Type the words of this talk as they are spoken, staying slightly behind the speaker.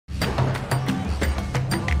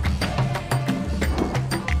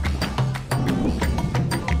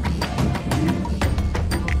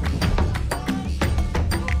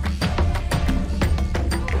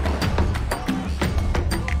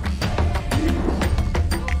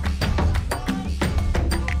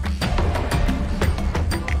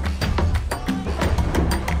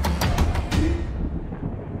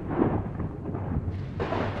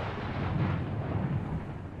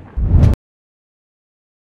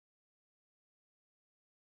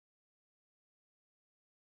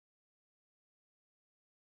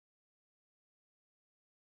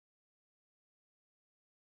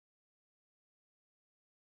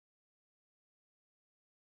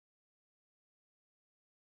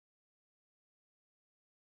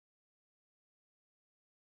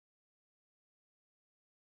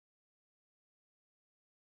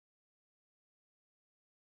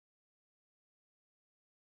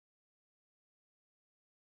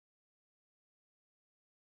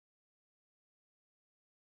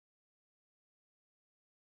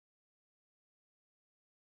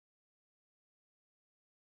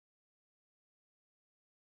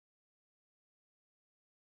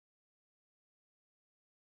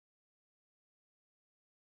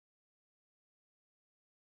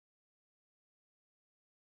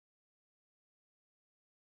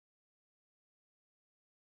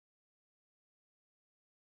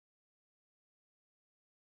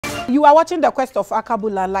You are watching the quest of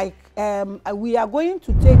Akabula. Like we are going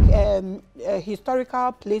to take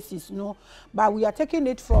historical places, no, but we are taking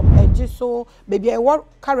it from Ejisu. Maybe I work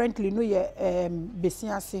currently no ye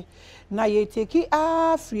Besease. Na ye take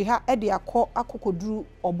free ha edi akokodru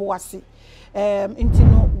Bobowissi.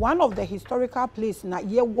 One of the historical places na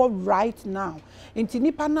ye work right now.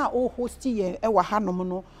 Nipa na o hosti ye ewa hanom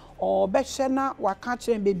no. Or Beshena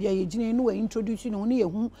Wakachin baby Ejinu introducing only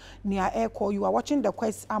a near echo. You are watching the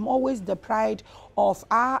quest. I'm always the pride of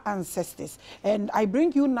our ancestors. And I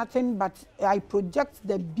bring you nothing but I project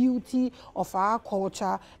the beauty of our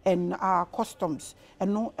culture and our customs.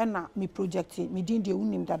 And no me projecting me didn't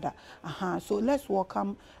unim dada. So let's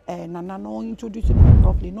welcome Nana no introducing him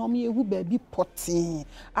properly. No me who baby potting.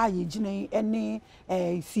 Ejine any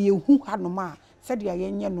see who hanoma. Said ya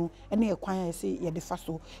yenye no ene ekwan say ye de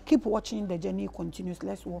faso. Keep watching, the journey continues.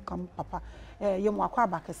 Let's welcome Papa yemo akwa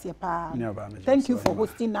bakese pa. Thank you for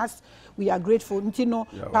hosting us. We are grateful. Ntino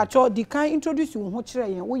patron di kan introduce you ho kire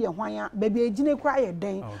yen wo ye hwan ya baby ejine kwa ye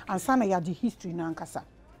den ansa na ya di history na nkasa.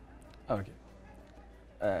 Okay.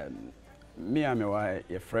 Me am wa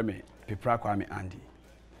ye frame Pepra Kwame Andy.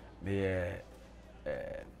 Me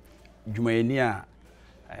Jumayeni a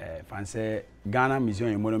Fante Ghana Museum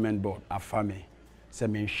and Monument Board afame se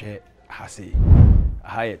me hwe hase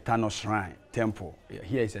high Tano shrine temple.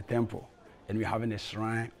 Here is a temple and we're having a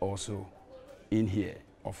shrine also in here,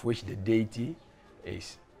 of which the deity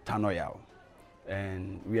is Tano.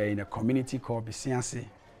 And we are in a community called Besease,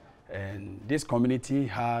 and this community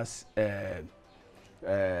has a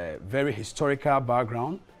very historical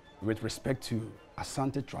background with respect to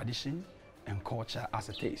Asante tradition and culture as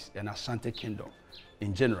it is, and Asante kingdom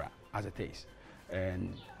in general as it is.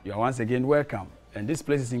 And you are once again welcome. And this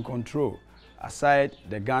place is in control. Aside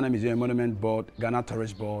the Ghana Museum Monument Board, Ghana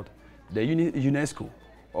Tourist Board, the UNESCO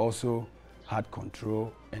also had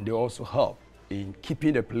control, and they also help in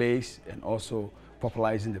keeping the place and also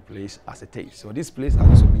popularizing the place as it is. So this place has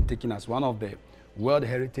also been taken as one of the World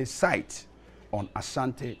Heritage Sites on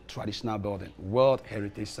Asante traditional building. World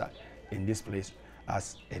Heritage Site in this place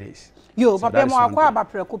as it is. Yo, so papa mo akwa ba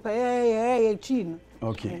prekupe chin.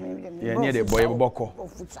 Okay. Yeah, near the boy boko.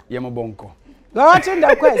 Yeah, mo bonko. Go watching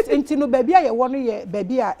the quest. Intino baby a wonu ye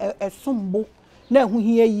baby a sumbo na hu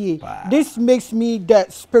hie ye. This makes me the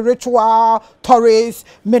spiritual tourist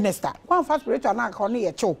minister. One fast spiritual na ka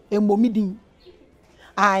ye cho emomidin.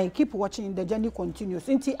 I keep watching, the journey continues.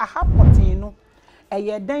 Inti aha potin no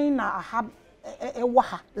ye den na aha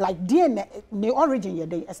like the origin ye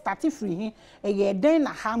dey started free ye den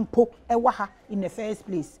na hampo in the first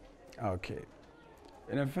place. Okay.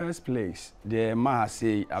 In the first place, the ma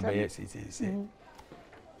say abaye say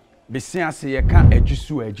Besease ye kan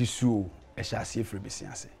Ejisu e sha see free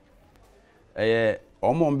Besease.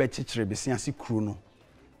 Omo mbe chichire Besease kru no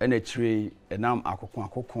e na chire enam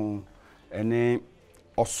akokon ene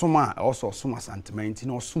osoma also osoma sentiment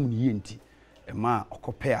na osum ni yenti e ma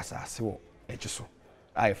okope asase wo Ejisu.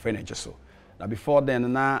 I friend Ejisu. Now before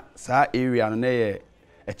then na sa area no na ye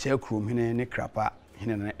e che kru hene ne krapa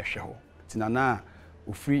hene na ehwe ho. Tinana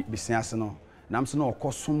ofri Besease no nam so na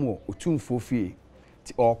okosom wo otumfo fie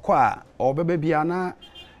ti okọ a obeba bia na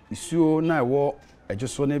isuo na ewo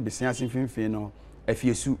Ejisu ne Besease mfimfin no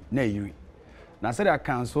afiesu na yiri na se da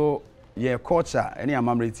kan so ye culture ene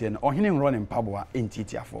amamreti no ohene nro ne mpaboa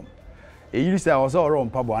entitiafom eyiri se o so ro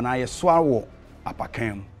mpaboa na ye soa wo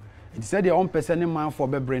apakan it said the on person ne man for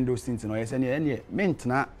be brand those things no ye se ne ene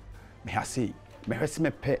mentna me hase me hwese me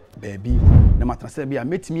pe baabi na matrase bia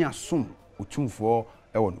metimi asom otumfo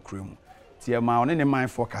e wo no kremu ti e ma one ne man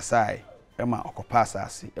for kasai e ma okopa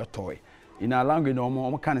asase e toy in our language no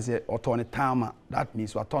mo kan say otone tama, that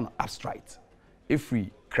means we turn abstract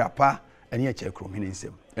every krapa ene e chekrom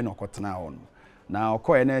hinsem e no kotena on na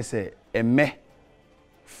okoye na say emme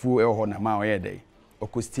fu e ho na ma o ye dey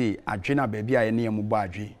okosti adwena baabi a ene mu ba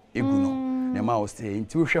adwe egu no na ma o stay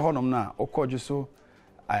nti wo hwe honom na okoje so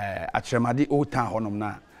atremade o tan honom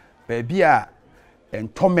na baabi a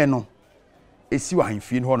entome no esi wa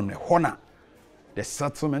hanfie no honom na hona the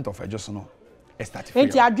settlement of Ejisu no started.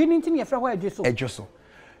 Enti adwene ntimi ye frɛ ho Ejisu. Ejisu.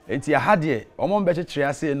 Enti ha de omom be kyekere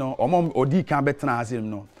ase no omom odi kan betena ase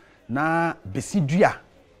no na besidua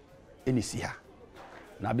enisi ha.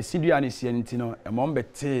 Na besidua ne sie nti no omom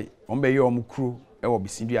bete ombe ye omkru e wo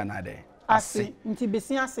besidua na de. Ase nti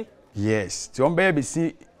besi ase. Yes, ti ombe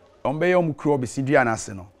ye omkru besidua na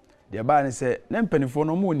ase no. De ba ne se na mpanifo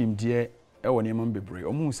no mo onimde e wo ne mam bebre.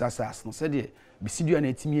 Omu sasa ase no se de besidua na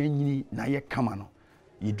etimi anyini na ye kama no.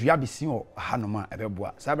 Yedua besi o hanoma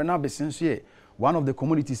ebeboa. Sabe na besi nso ye one of the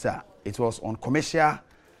communities it was on commercial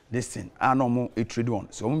this thing no more a trade on,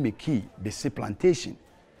 so we make key besi plantation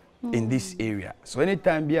in this area. So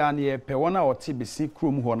anytime bia na ye pe wona oti besi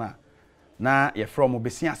krom ho na ye from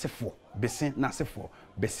besi asefo besi na asefo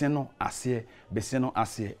besi no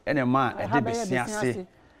ase ene ma e de besi ase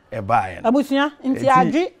e ba ye abusua nti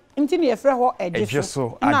adwe nti ne ye frɛ ho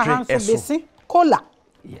ejisu na hanso besi kola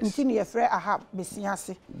nti ne ye frɛ aha besi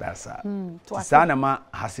ase that's sa na ma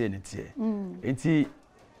hase ne tie nti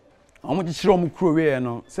omo gichiro omo kuro we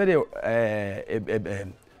no se de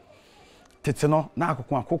tete no na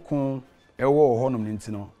akokon ewo honom ne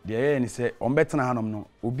nti no de ye ni se ombetena hanom no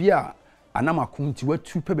obi a anamakum nti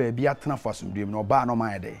watu pe ba bia tena fa somdiem no oba no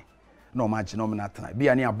ma yede na o ma gye no na tena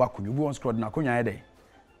bia ne abakonyu bi won scroll na akonwa yede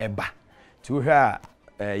eba ti wo hwa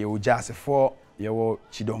ye wo jasefo ye wo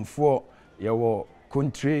chidomfo ye wo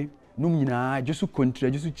country num nyina Ejisu country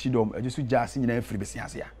Ejisu chidom Ejisu jase nyina afiri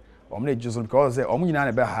besiase ya omna Ejisu because omo nyina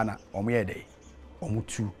na be ha na omo yede omo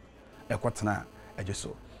tu ekotena Ejisu.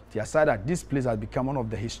 Aside that this place has become one of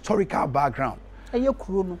the historical background.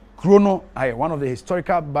 Chrono, one of the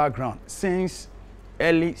historical background since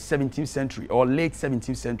early 17th century or late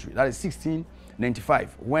 17th century. That is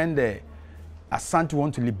 1695 when the Asantewaa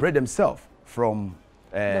want to liberate themselves from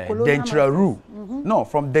Dentra rule. No,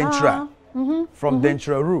 from Dentra. From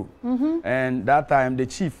Dentra rule. And that time the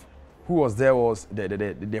chief who was there was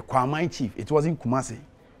the Kwamai chief. It wasn't Kumasi.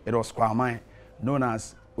 It was Kwamai, known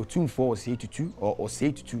as Otumfo or Seitutu or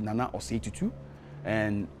Seitutu Nana or Seitutu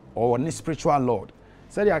and or any spiritual lord.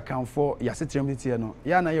 Said I account for yasetremity no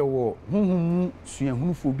ya na ye wo hunhun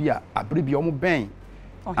suahunfo bi a abrebi omo ben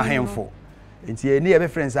ahemfo enti e ne ye be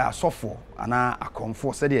friends a sofo ana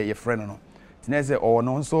akonfo said ye friend no tina say o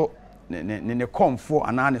no nso ne konfo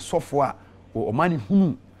ana ne sofo a o mani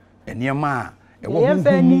hunu enema a e wo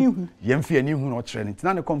yemfe ani hu no kire ne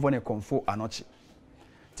tina ne konfo anoche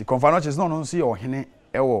ti konfo anoche no nso ye ohene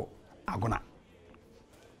ewo agona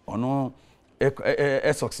ono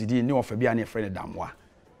succeed ni ofa bia na friend damwa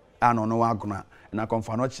ano no agona na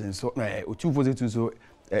konfa no chenso otumfo zetu so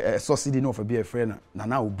succeed ni ofa bia friend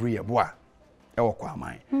na obri eboa ewo kwa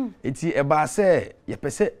aman enti eba se ye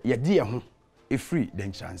pese ye di ye ho e free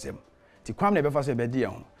den chansem ti kwam na ebefa se be di ye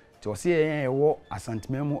ho ti o se ye wo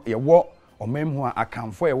asantememu ye wo omem ho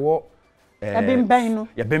akanfo ye wo ebemben no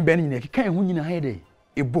ye bemben ni keka ho nyina ha de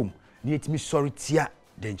ebom ni etimi sorry tia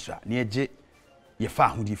dentra ni eje ye fa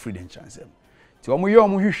ho di free den chansem ti omo ye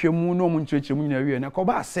omo hwehwemu no omo nkyerechemu nyina wie na ko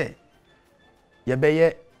ba se ye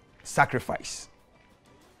beye sacrifice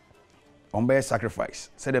ombe sacrifice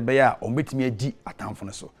se de beye a ombetimi adi atamfo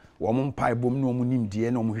no so wo mo mpa ebom no omo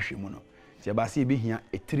nimdie na omo hwehwemu no ti ye ba se be hia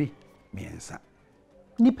etiri miensa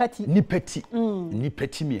nipati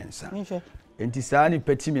miensa enti saa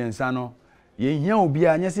nipati miensa no ye hia obi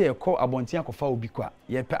a nya se ye kɔ abontia akɔfa obi kwa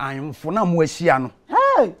ye pe ahemfo na mo ahia no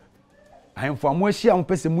ahemfo amo ahia mo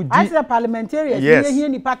pese mu di as a parliamentarian ye hia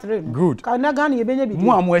ni patron good ka na Ghana ye benya bi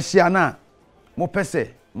mo amo ahia na mo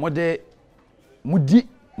pese mo de mo di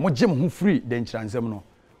mo gye mo ho free de nkyransem no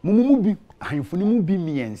mo bi ahemfo ni mu bi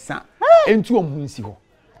miensa enti o mo nsi ho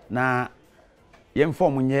na ye mfo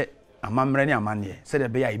mo nye amamre ne amane se de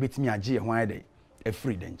be ya ebetimi agye ye ho ayede e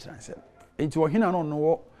free de nkyransem enti wo hina no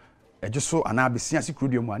wo Ejisu ana besia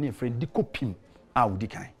sikrudio mu ani friend dikopim a wudi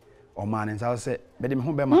kan o ma ne nsa se bede me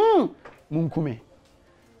ho bema munkume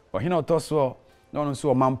o hina otoso no no so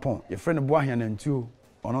o mampon ye friend bo ahia na ntuo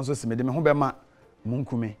ono so se bede me ho bema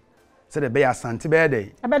munkume se de be ya asante be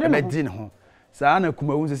de be di ne ho sa na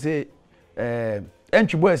kuma wu se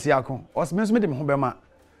entwibo asiako o se me so me de me ho bema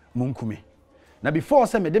munkume na before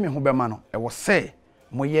se me de me ho bema no e wo se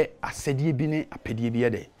moye asede bi ne apedie bi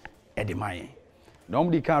de e de mayen.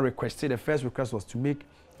 Nobody can request. The first request was to make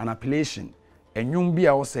an appellation. And you be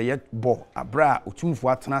also yet bo abra utumfu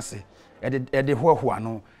atenase. Ede ho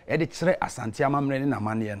no. Ede kire Asantewaa mamre na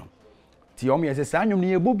mane no. Ti omo ye se sa anwum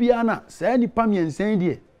ne ebo bia na sa nipa miensan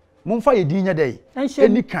die. Momfa ye di nya dai.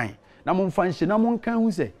 Eni kan na momfa nhye na monkan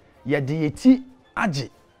hu se ye de eti age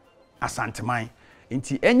Asantewaa.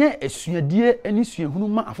 Nti enye esuadie eni suahunu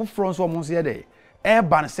ma afoforo nso omo nso ye dai. E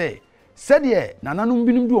ba ne se de nananum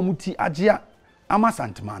binum de omuti agea ama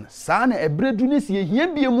Asantewaa saa na ebredu ne sie hia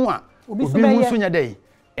biemu a obi nso nya dai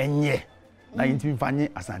enye na yintimi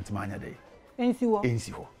fanye Asantewaa nya dai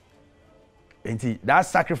ensi ho enti that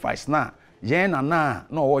sacrifice na yen na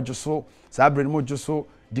owo dwoso saa bre mo dwoso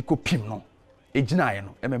dikopim no ejinaye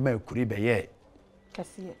no emema akuri beye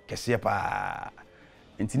kese pa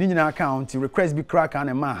enti ni nyina account request bi crack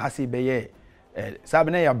na ma hase beye saa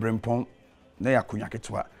be na ya brempon na ya kunya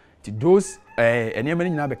ketwa ti those enema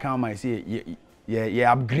nyina be kan ma say ye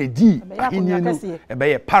upgrade ahini no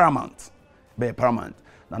beye paramount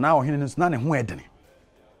na ohini no na ne ho edene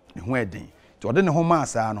ti ode ne ho ma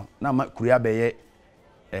saa no na ma kuria beye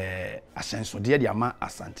asensode de ama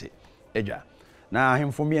Asante edwa na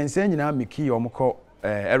ahemfo miense nyina meki omko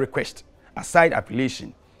a request aside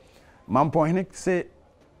appellation mampo hene se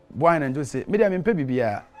boy na ndo se me de mempe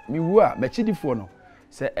bibia mi wu a machidifo no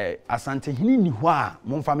se Asante hene ni ho a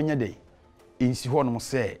momfa menye dey insi ho no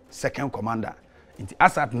se second commander inti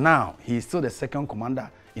as at now he is still the second commander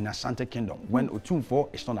in Asante Kingdom when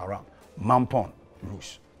Otumfo is not around Mampon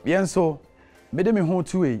rules bien so me de me ho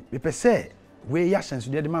tu e me pese we ya sense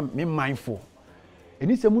de ma me mindful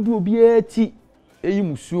eni se mudu obi ati eyi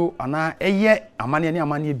musuo ana eye amane ne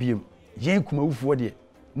amane biem yen kumawufo de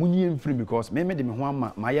munyi mfiri because me de me ho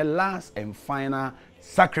ama my last and final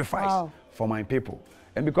sacrifice for my people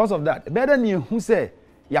and because of that better ni hu se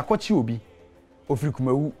yakochi obi ofiri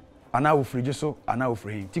kumawu ana ofiri jeso ana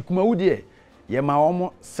ofiri ti kumawu de ye ma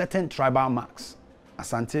omo certain tribal marks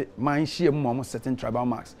Asante man hie mo certain tribal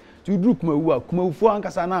marks to do kumawu a kumawufo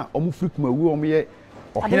ankasa na omo firi kumawu omo ye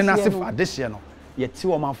ohene na sef adehye no ye ti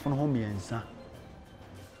o mafono ho miensa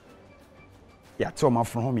ya ti o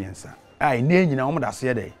mafono ho miensa ai na nyina omo da so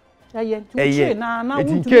ye dey tuche na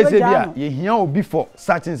in case bia ye hia obi for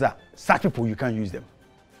certain such people you can use them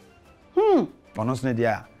honestly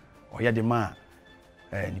there oye de ma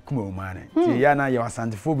ni kumawu mane ti ya na ye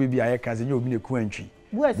Asantefo bibia ye kaze ye obi ne ku antwi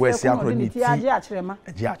Bobowissi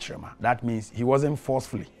that means he wasn't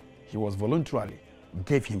forcefully, he was voluntarily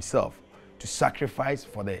gave himself to sacrifice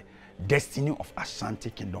for the destiny of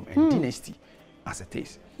Asante Kingdom and dynasty as it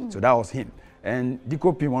is. So that was him. And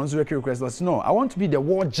Dikopi wants to request us, no, I want to be the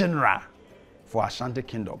war general for Asante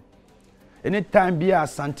Kingdom. Anytime be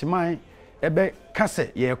Asante mai ebe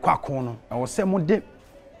kase ye kwakono, I was say mo de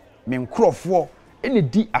me nkrofo ene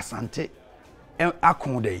di Asante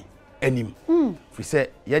akonde enim fi se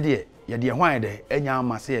ye de hwan de enya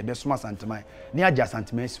ama se ye be soma Asantema ni agya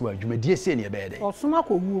Asantema siwa dwumadie se ne ye be de osuma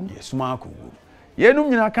kowuom ye suma kowuom ye num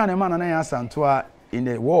nyina kan ma na Asantewaa in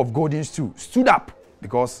the war of golden stood up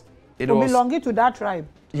because it was belonging to that tribe.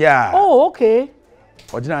 Yeah. Oh, okay.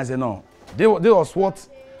 Originally say no, they was what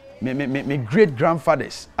me great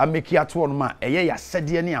grandfathers ameki ato no ma eye ya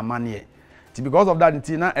sede ne amane because of that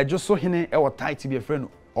na ejoso hene e wo tight be a friend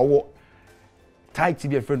owo tight to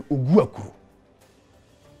be a friend Oguakuru.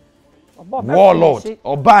 Warlord.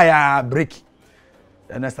 Obaya break.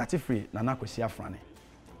 And I started free. Nana Kwesi Afrane.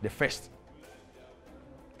 The first.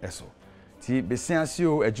 Eso. Ti Besease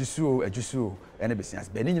Ejisu and Besease.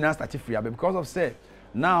 Benin now started free because of say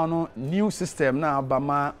now no new system now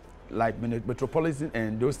Bama like metropolitan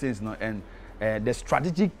and those things no and the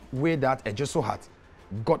strategic way that Ejisu had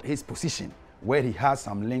got his position where he has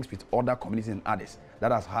some links with other communities and others.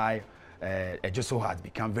 That is high. Ejisu has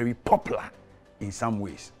become very popular in some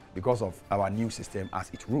ways because of our new system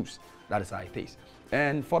as it rules. That is how it is.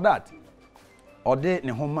 And for that, ode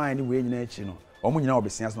ne homa anyway nyina echi no, omo nyina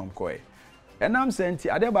obesias no mkoe. And I'm saying ti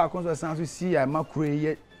ade ba kon so san see I makro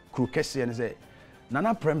ye kro kese ne say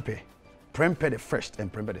Nana Prempe the first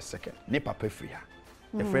and Prempe the second. Ne papa free ha.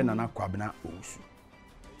 The friend Nana Kwabena Owusu.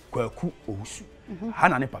 Kwaku Owusu.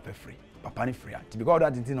 Hana ne papa free. Papa ne free ha. Because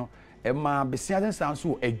that thing no Emma Besease san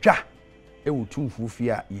so edwa Utumfu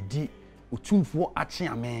fia yedi utumfu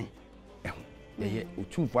achiame ye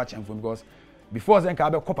utumfu achiamfo because before zen ka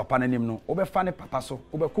be ko papa nanim no obefa ne papa so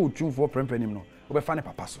obeko utumfu prempe nim no obefa ne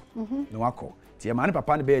papa so no wako ti e ma ne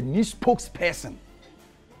papa ne be new spokesperson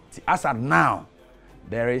ti as at now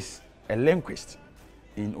there is a linguist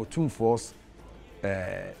in Otumfu's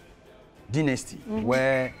dynasty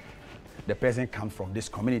where the person comes from this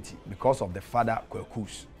community because of the father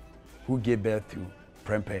Kwakus who gave birth to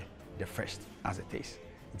Prempe the first as it is.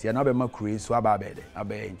 It's another makuri so ababede.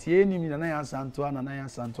 Abe nti eni na ya Asantewaa na ya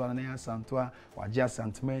Asantewaa wajia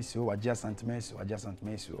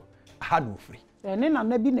santemesio hadu free. Ene na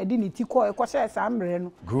bi na di ni ti ko ekose esa amre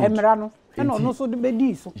no emra no e no no so de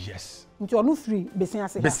bedi so. Yes. Nti onu free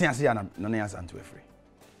Besease ya na ya Asantewaa free.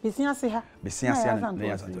 Besease ha. Besease ya na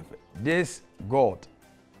ya Asantewaa free. This God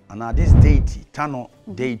and this deity Tano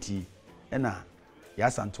deity ena ya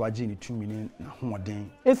Asantewaa ji ni 2 million na hoden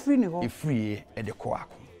efri ni ho efri e de ko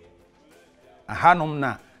akon ahanom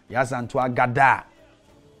na ya Asantewaa gada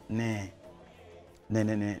ne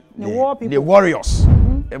warriors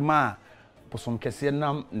ema posom kese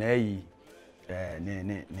nam na yi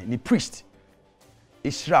ne priest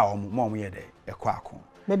Israel mo ye de e ko akon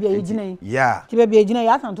baby ejina yi yeah ti baby ejina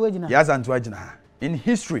ya Asantewaa ejina in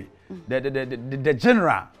history the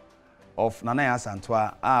general of Nana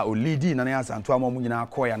Asantewaa o leadi Nana Asantewaa mo nyina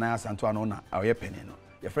akoya Nana Asantewaa no na oye pene no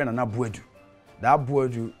your friend Nana Buadu that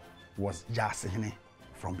Buadu was Jasehene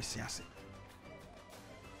from Besease.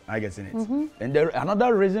 I get in it. And there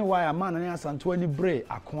another reason why a man Nana Asantewaa ni bre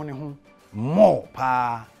akon ne ho more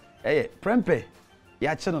pa prempe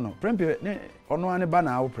ya che no prempe ne ono ane ba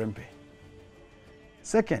na wo prempe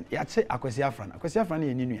second ya che akwasi afra na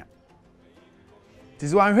ye ninua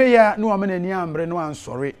tizi wan hwe ya no amana ni ambre no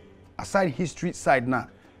ansori aside history side na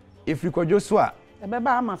if rikojo so a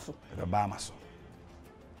ebeba amaso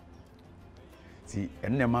ti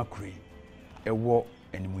enema kure ewo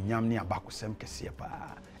animunyam ne abakosem kese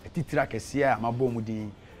pa etitira kese a mabɔ mu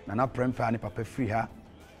din na prempa ne papa free ha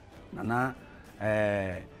na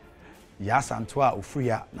ya Asantewaa ofree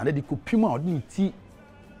ha na de kopim a odi ti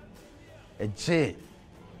eje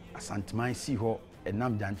asanteman si ho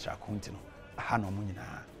enam jantra konti no aha no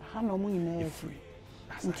mu nyina free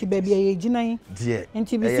nti baby ye ginan de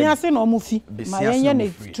nti bisiase na omufi ma yenye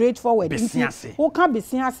na straight forward nti wo kan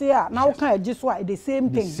bisiase a na wo kan Ejisu a the same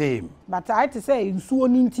thing but I to say nsuo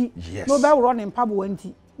ni nti no be woro ne mpabo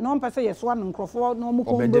nti no mpese yeso an nkrofo no mu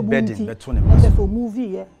ko bebu nti e so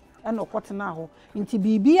movie ye e no kwotena ho nti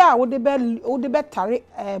bibia wo de be tare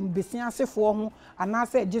bisiase fo ho ana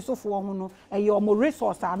se Ejisu fo ho no e ye omo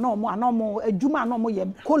resource ana omo adwuma ana omo ye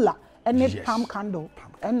cola any palm candle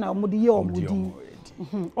and na omo de ye omo di.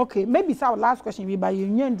 Okay, maybe it's our last question. We by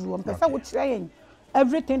union drew on person would say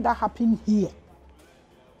everything that happened here.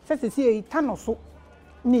 Says see Tano so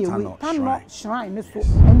near Tano shrine so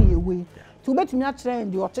anyway. To bet me a train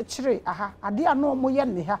the otere aha ade no mo ye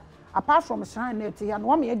ne ha apart from shrine net here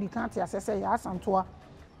no me e can't say ya Asantewaa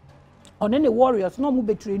on any warriors no mo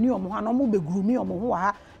betray ni omo ha no mo be grumi omo ho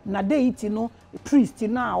ha na deity no priest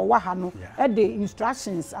na o wa ha no e the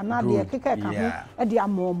instructions and na de keka ka ho e de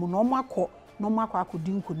amom no mo akọ no makwa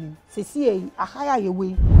akodi nkonim sesi ahaya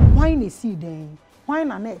yewe hwan na esi den hwan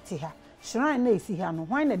na ete ha shrine na esi ha no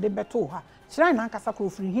hwan na de beto ha shrine na nkasa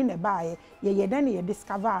krofiri hin na baaye ye den ye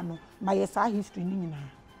discover no ma ye sa history ni nyina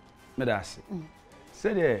medase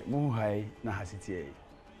said de mu hai na hasitie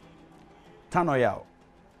Tano ya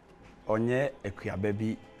onye ekuaba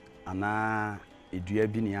bi ana edua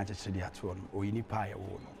bi ne akyekye de ato no oyini pa ye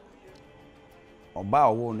wo no oba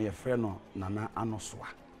wo no ye frɛ no nana anosoa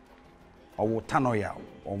Owo Tano ya.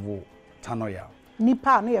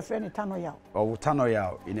 Nipa no your friend Tano ya. Owo Tano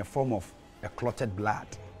ya in a form of a clotted blood.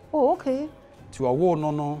 Oh, okay. To owo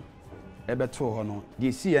no ebeto ho no.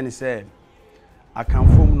 Dey see any say Akan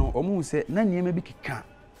fom no omu say na niema bi keka.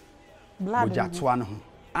 Blood. Ojatoa no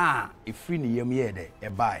ho. E free ni yam ye de e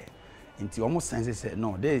buy. Nti omu sense say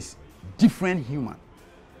no, there is different human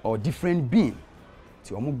or different being.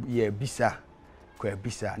 Ti omu ye bisa kwa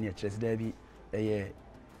bisa na ye kyerɛ da bi eye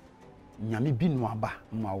Onyame bi no aba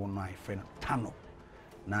ma wo no afa no Tano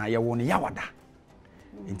na ye wo no yawada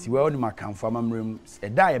nti we oni makamfo amamrem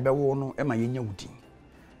eda ye be wo no e ma yenya wudin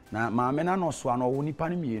na maame na no so ano wo nipa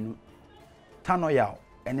no mienu Tano ya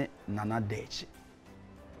ene nana dechi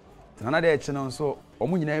no so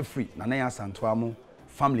omu nyina free nana ya Asantewaa mo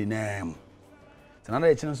family name nana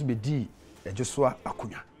dechi no so be di Ejisu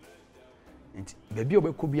akunya nti bebi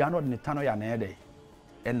obekọ bia no de Tano ya na ede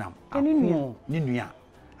enam akọ ni nua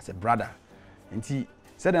as a brother nti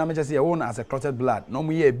said na me say you as a clotted blood no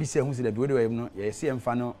mu ye bi se hu se da bi we no ye se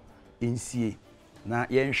emfa no ensie na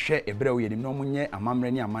ye nhwe ebre wo ye no mu nye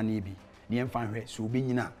amamre ni amane bi ni emfa hwe so obi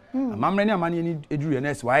nyina amamre ni amane ni eduru ye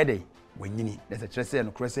na se why dey wanyini there's a trese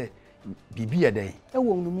no krese bibi ye dey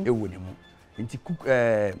ewo ni mu nti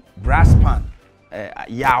brass pan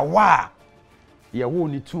yawa ye wo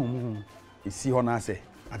ni tu mu esi ho na se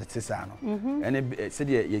atete sa no ene se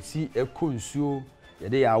de ye si ekonsuo ye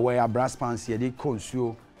de yawa ya brass pans ye de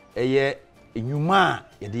konsuo eye enyuma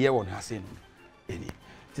ye de ye won hase no eni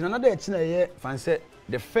tinana de china ye fan say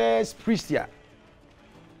the first priest here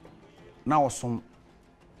now some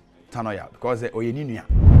Tano ya because oye ni nua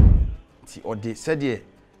ti ode se de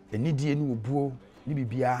enidie ni obuo ni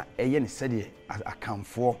bibia eye ne se de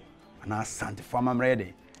akamfo na Asantewaa amamre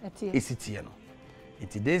de esitie no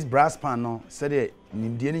it this brass pan no se de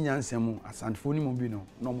nimdie ni nyansam Asantewaa ni mo bi no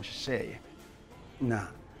no mo hyehyeye na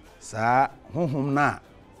sa honhom na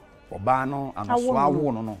oba no anosoa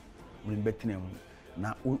wo no mbetina mu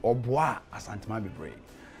na oboa Asantewaa bebre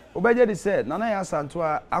obeje de say nana ya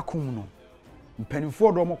Asantewaa akum no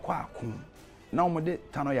mpanifo do mo kwa akum na mo de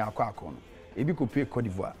Tano ya akwa akum no ebi kopie Cote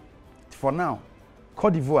d'Ivoire for now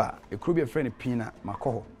Cote d'Ivoire e kuro bi friend pina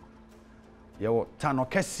makoho ye wo Tano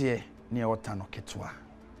kese ne ye wo Tano ketwa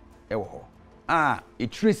e wo ho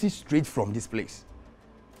it traces straight from this place.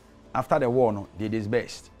 After the war no they did his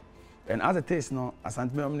best and as it is no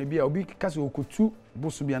Asantewaa me bia obi kase okotu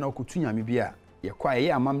bosu bia na okotu nyame bia ye kwa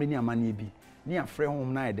ye amamre ni amane bi ni afre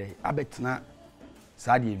hom na ede abetena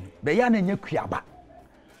saade mi be ya na nya kuaba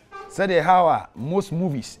said how most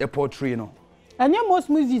movies a portray no And most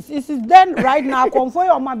movies, it is then right now. Convoy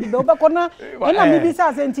or my baby, but corner. And I maybe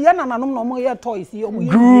say, "Sentiana na no more here toys."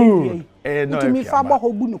 Good.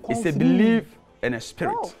 It's a belief and a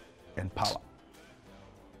spirit and power.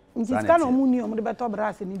 It's kind of money on the better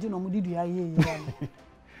brass and engine on the DIA.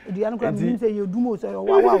 The uncle say you do most.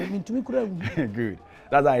 Wow, good.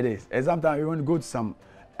 That's how it is. And sometimes you want to go to some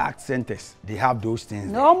art centers, they have those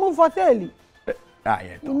things. No move for sale. Ah,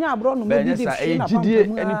 yeah. Nya bro no maybe this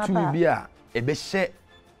anything be a be share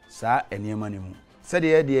sa enema ne mu. Said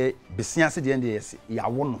the Besease the end ya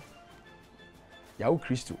wo no. Ya wo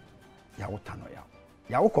Kristo, ya wo Tano ya.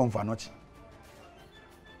 Ya wo konfa no chi.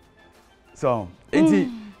 So,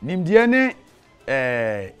 enti nimdie ne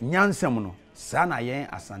nyansem no sa na yen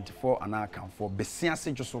Asantewaa ana Akanfo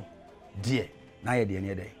Besease dwoso de na ye de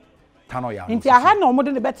ne de. Tano ya. Enti aha na omo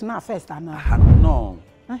de bet na first ana. Aha no.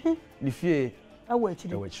 Ni fie What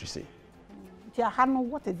you say?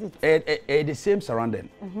 What is it? The same surrounding.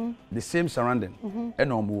 The same surrounding.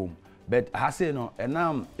 But I say no, and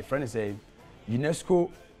now a friend is saying UNESCO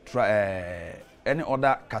any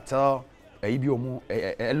other cartel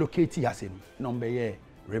locate has him. Number yeah,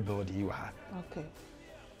 rebuild you ha. Okay.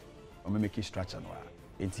 Or make it structure no.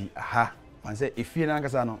 It's aha. Man say if you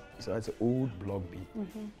know so it's an old block B.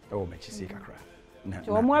 Oh, make you say kakra.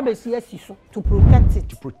 So mo abesi so to protect it.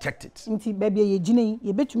 To protect it. Nti baby ye gine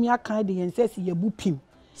ye betumi akan de yen say ye bu pim.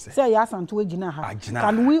 Say ya Asantewaa gina ha.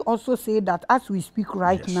 Can we also say that as we speak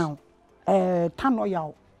right now, Tano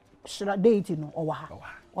ya shira deity no owa ha.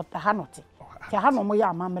 O ta ha not. Ti ha no mo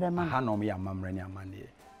ya amamre man. Ha no mo ya amamre ni amane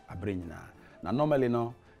abre nyina. Na normally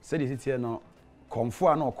no say the city no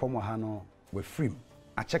komfo na okomo ha no we free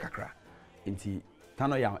a check akra. Nti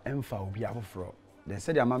Tano ya emfa obi afoforo. Then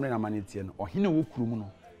said the amamre na manity no ohine wo kurum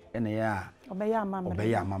no ene ya obeya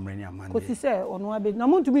amamre ni amande ko si say ono abe na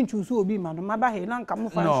muntu bi nchusu obi ma no maba he na nka mo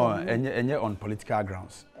fa no enye on political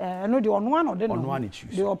grounds no de ono ano de no ono ani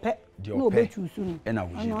choose de ope no obe choose ni ena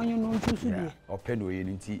wo ono onye no choose bi ope no ye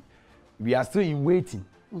nti we are still in waiting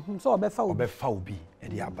so obefa obi e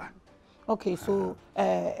de aba okay so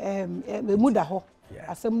muda ho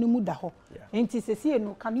asem ni muda ho nti sesi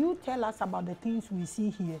no can you tell us about the things we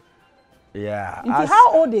see here? Yeah.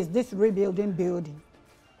 How old is this rebuilding building?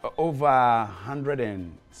 Over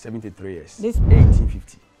 173 years. This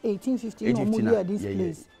 1850. 1850. No, this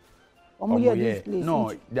place. This place.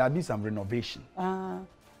 No, there have been some renovation.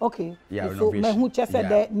 Okay. Yeah, so renovation. Who just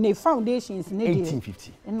said the foundations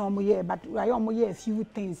 1850. No more but I almost a few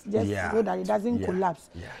things just so that it doesn't collapse.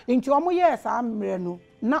 Into almost years I'm no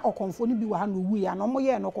na okonfo ni bi wa ha no wu ya no mo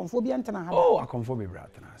ye no okonfo bi entena ha. Oh, Akonfo be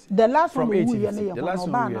brata na. The last from one wu ye na ye the last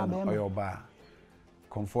one na be oyoba.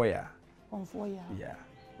 Konfo ya. Yeah.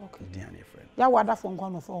 Okay. Diane friend. Ya wada for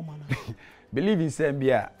nko no for man. Believe in say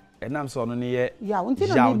bia enam so no ne ye. Yeah, unti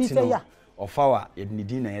no bi say ya. Ofawa ye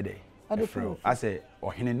nidi na ye de. I say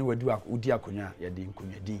ohene no wadu udi akonya ye de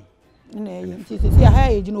nkonya din. Na ye nti se ha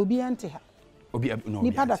ye gina obi ente ha. Obi no.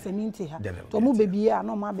 Ni pada se ninti ha. To mu bebi ya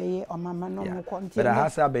no ma be ye omama no mo konti. But I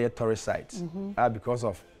has be a tourist site because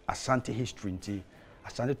of Asante history nti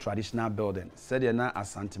Asante traditional building. Said ye na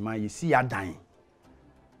Asantema you see adan.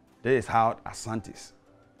 This is how Asantes.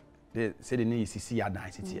 They say the name you see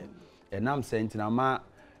adan sit here. And I'm saying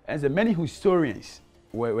and many historians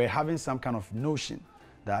were having some kind of notion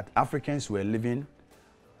that Africans were living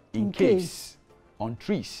in caves, on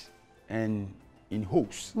trees, and in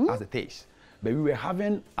holes as it is. But we were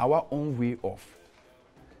having our own way of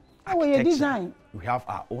architecture. Design. We have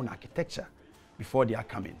our own architecture before they are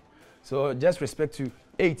coming. So just respect to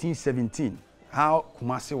 1817, how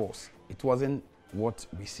Kumasi was. It wasn't what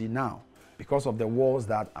we see now because of the wars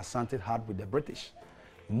that Asante had with the British.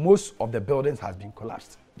 Most of the buildings has been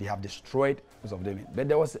collapsed. They have destroyed most of them. But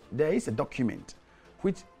there is a document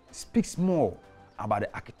which speaks more about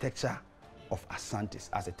the architecture of Asantes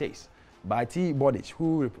as it is by T. Bodic,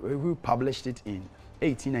 who published it in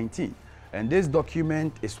 1819. And this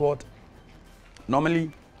document is what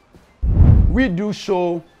normally we do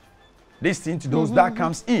show this thing to those that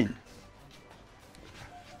comes in.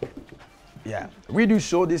 Yeah, we do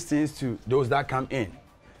show these things to those that come in,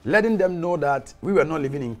 letting them know that we were not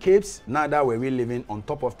living in caves, neither were we living on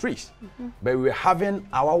top of trees, but we were having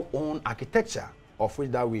our own architecture of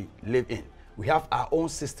which that we live in. We have our own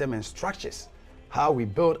system and structures, how we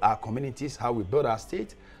build our communities, how we build our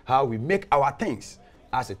state, how we make our things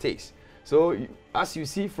as it is. So as you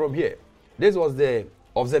see from here, this was the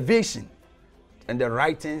observation and the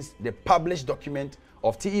writings, the published document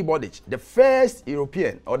of T.E. Bodic, the first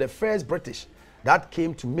European or the first British that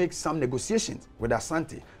came to make some negotiations with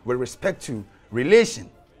Asante with respect to relation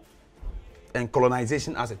and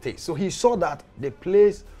colonization as it is. So he saw that the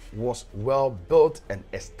place was well built and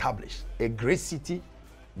established. A great city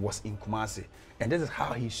was in Kumasi. And this is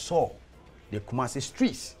how he saw the Kumasi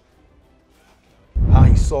streets. How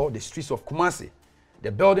he saw the streets of Kumasi.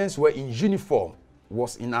 The buildings were in uniform,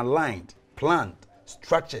 was in aligned, planned,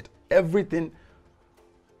 structured. Everything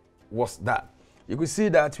was that. You could see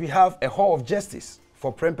that we have a hall of justice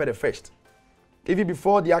for Prempeh the First. Even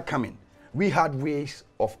before their coming, we had ways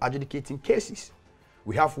of adjudicating cases.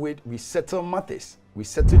 We have ways, we settle matters, we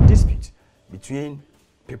settle disputes between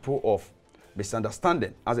people of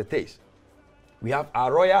misunderstanding, as it is. We have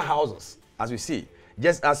our royal houses, as we see,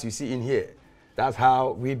 just as you see in here. That's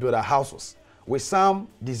how we build our houses, with some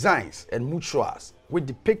designs and mutuals which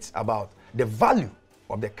depicts about the value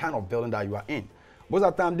of the kind of building that you are in. Most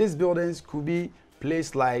of the time, these buildings could be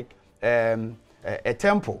placed like a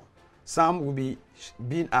temple. Some will be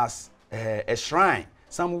being as a shrine.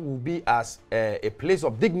 Some will be as a place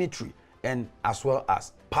of dignitary, and as well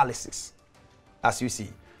as palaces, as you see.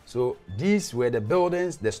 So these were the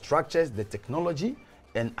buildings, the structures, the technology,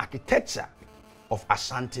 and architecture of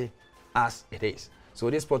Ashanti as it is. So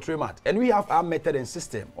this portrayment, and we have our method and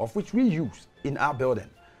system of which we use in our building.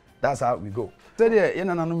 That's how we go. So there, you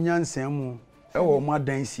know, ewo mo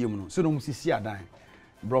adan siem no so no musisi adan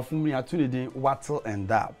brofo mu ya to ne din wattle and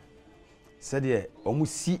dab said ye omu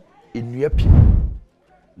si enua pi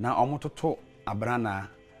na omu toto abrana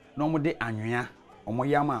na omu de anwea omu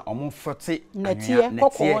yama omu fote netie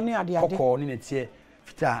kokko ni ade ade kokko ni netie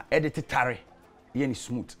fita edit tare ye ni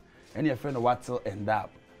smooth and your friend wattle and dab.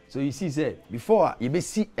 So you see say before you be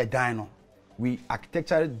see a dan no we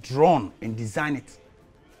architecturally drawn and design it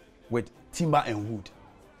with timber and wood.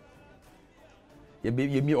 You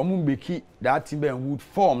make that timber and wood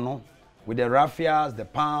form, no, with the raffias, the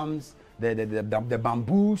palms, the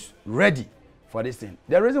bamboos ready for this thing.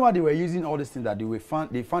 The reason why they were using all these things that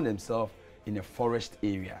they found themselves in a forest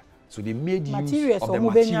area, so they made use of the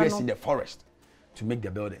materials in the forest to make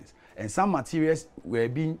the buildings. And some materials were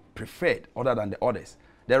being preferred other than the others.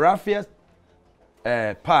 The raffias,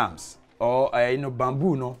 palms or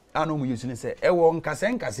bamboo, no, I know we using say, "Ewo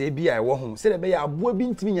nkase bi a ewo home." Say the be ya abo bi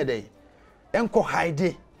ntimi nya dey. Enko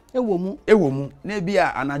hide ewo mu na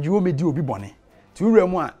bia anajuo medi obi bone ti wura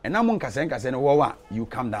mu a enam nkase no wo a you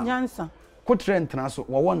come down nyansa ko trend na so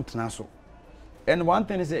wo ntena so. And one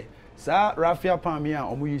thing is say sa raffia palm a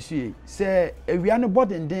omo yusu say ewia no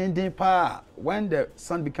body den pa when the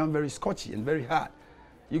sun become very scorchy and very hard,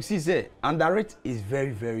 you see say under it is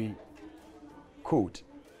very cold.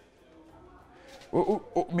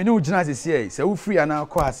 Me no gina say we free ana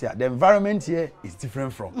ko asia, the environment here is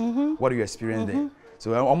different from what you experience there.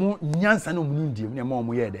 So omo nyansa no mu ndiem na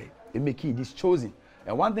omo here there, they make it this chosen.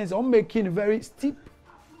 And one thing is omo making very steep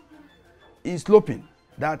in sloping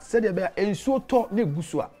that said there be ensuo to na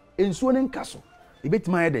gusu a ensuo ne nkaso e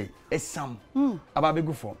betima here there esam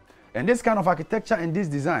ababegu form. And this kind of architecture and this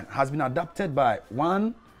design has been adapted by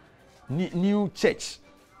one new church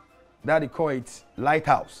that they call it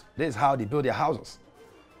lighthouse. This is how they build their houses.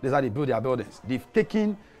 This is how they build their buildings. They've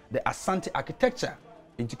taken the Asante architecture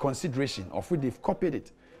into consideration, of which they've copied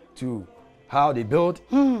it to how they build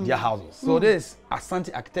their houses. So this Asante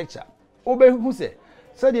architecture. Obe who say,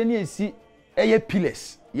 so they need to see a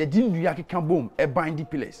pillars. You didn't do yaki boom, a binding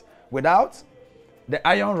pillars. Without the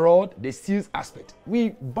iron rod, the steel aspect, we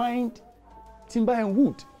bind timber and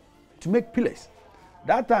wood to make pillars.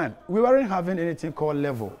 That time, we weren't having anything called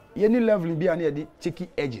level. Any level be near the cheeky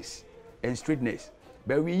edges and straightness.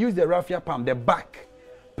 But we use the raffia palm, the back,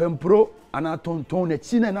 pempro, and a tone, the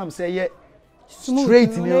chin, and I'm saying,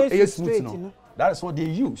 straight, smooth. That is what they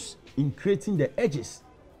use in creating the edges.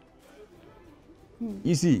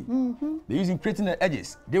 You see, they use in creating the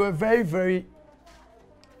edges. They were very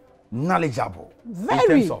knowledgeable. In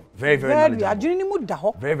terms of very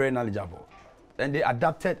knowledgeable. Very knowledgeable. And they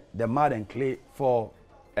adapted the mud and clay for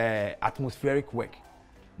atmospheric work,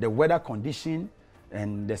 the weather condition,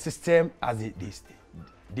 and the system as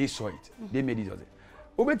they saw it. They made it.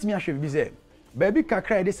 Over me, I should be say, baby,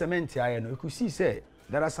 kakra this cement here. You could see, say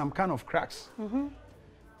there are some kind of cracks.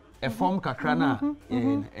 A form kakrana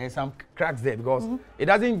and some cracks there because it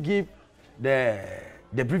doesn't give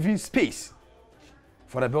the breathing space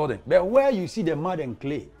for the building. But where you see the mud and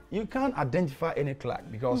clay, you can't identify any crack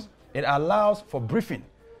because it allows for breathing,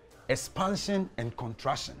 expansion, and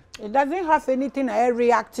contraction. It doesn't have anything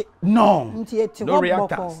reactive. No. No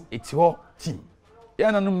reactants. It's your team.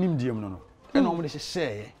 Yeah, no no. And normally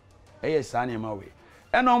share. Yes, I am away.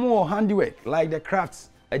 And more handiwork like the crafts,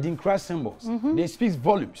 the craft symbols. They speak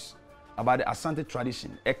volumes about the Asante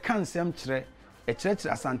tradition. A can sem tre, a church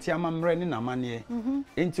Asantewaa mamre ni namanye.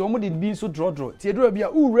 Into almost it being so draw. Tiedro be a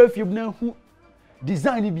refuge na who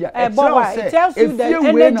design bi a it tells you the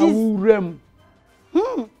energies.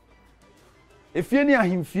 Efie ni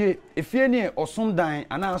ahimfie, efie ni osomdan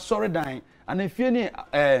ana asoridan, ana efie ni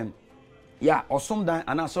ya osomdan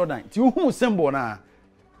ana asoridan. Ti uhu symbol na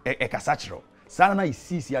kasa kyerɛ. Saa na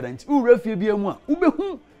isisi adan ti ura fie bi mu a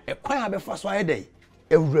ubehu ekwan abefa so ayedai.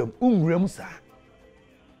 Ewuram, unwuram saa.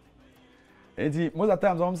 And most of the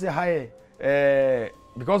times I'm say hi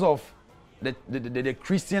because of the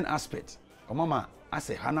Christian aspect. Oh mama, I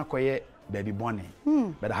say hana koye baby bonny.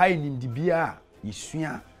 But hi nim di bia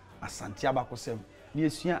yisua Asantewaa bakosem. Ni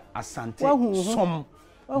yisua Asante som.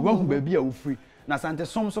 Wahu baby a free. Na Asante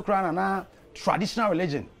som so kra na traditional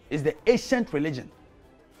religion is the ancient religion.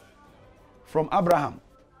 From Abraham.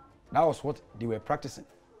 That was what they were practicing.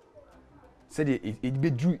 Said it be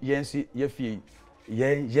drew yensi yefie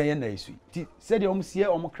yen na isu. Said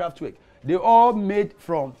craft work. They all made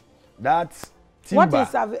from that timber. What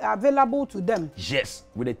is available to them? Yes,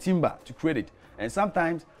 with the timber to create it. And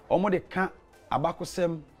sometimes they can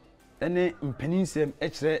abakosem ene mpeninsem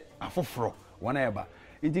echre afoforo whatever.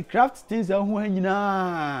 In the craft things hu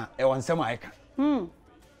nyina e wonsem aika.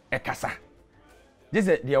 Ekasa. This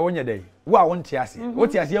is the onya day. What want to ask?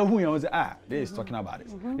 What you who you say, this is talking about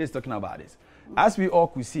this. This is talking about this. As we all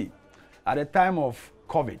could see, at the time of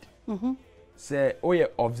COVID, say, oh yeah,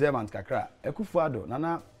 observant kakra. Ekufuado,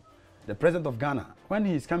 Nana, the president of Ghana, when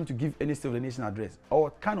he is coming to give any State of the Nation address,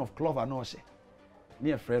 or kind of cloth or no she,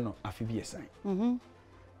 near friend of Afibi sign.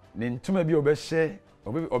 Then to maybe obey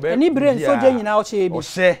any brain so jenny now she or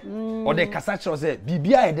say, or the casacho say,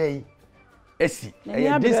 Bibia a day, esi,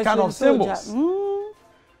 this kind of symbols.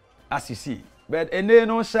 As you see, but and then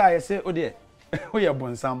no shy say, oh dear, we are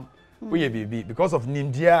bonsam, we are baby because of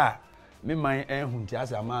Nimdia, me my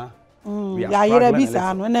huntias ama. We are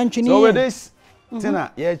struggling. So with this,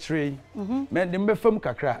 Tina, yeah, tree, men them from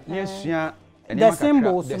kakra, yes, yeah, the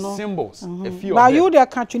symbols, the symbols. A few. But you the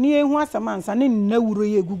country who has a man, and no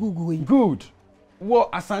gugu. Good. Well,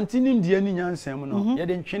 Asantinim the any yansem no, yeah,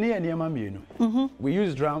 then chene and yamamino. We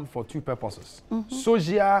use drum for two purposes: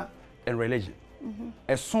 social and religion.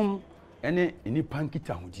 A song any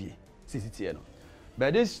pankita hujie, sisitieno.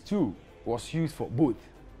 But this too was used for both.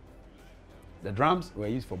 The drums were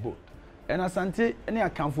used for both. And Asante any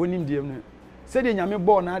account for him DM said in Yami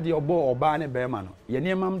born at the obo or bane bearman.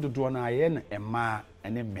 Yenimam do drona yen and ma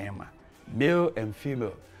and a mema, male and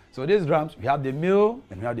female. So these drums we have the male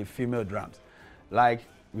and we have the female drums. Like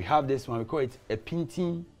we have this one, we call it a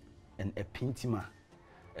pinting and a pintima.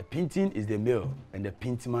 A pinting is the male and the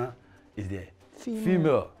pintima is the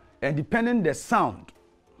female. And depending the sound,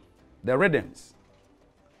 the rhythms,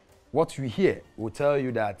 what you hear will tell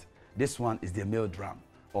you that this one is the male drum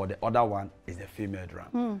or the other one is the female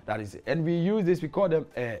drum. That is it. And we use this, we call them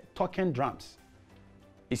talking drums.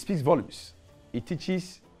 It speaks volumes. It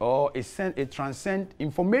teaches or it transcends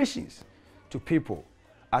informations to people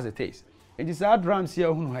as it is. It is our drums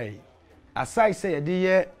here, as I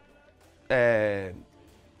say,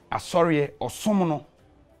 sorry or someone,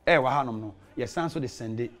 yes, so they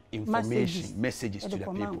send information, messages to the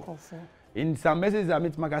people. In some messages, I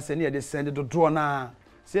meet magazine, they send it to Drona,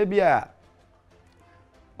 Sebia,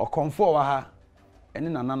 or comfort her, and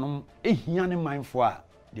then another, mindful,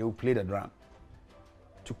 they will play the drum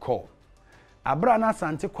to call. Abrana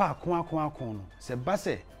Sante kwa kono,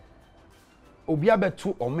 Sebase,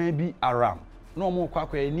 Obiabetu or maybe aram. No more kwa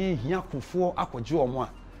ni hiya kufo akwaji omwa.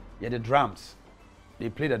 Yeah, the drums. They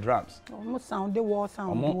play the drums. Almost sound the war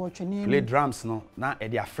sound. Play drums no. Now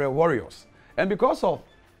they are frail warriors. And because of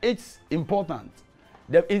its important,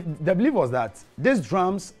 the belief was that these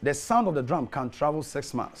drums, the sound of the drum can travel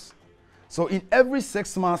 6 miles. So in every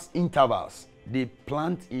 6 miles intervals, they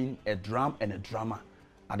plant in a drum and a drummer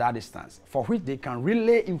at that distance, for which they can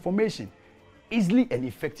relay information easily and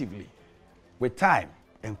effectively with time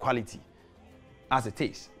and quality as it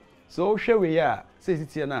is. So share we are, says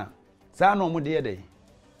it here now. Sa no mo de dey.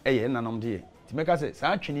 Nanom de. Ti make say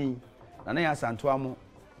sa twini na na ya Asantewaa mo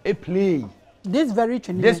e play. This very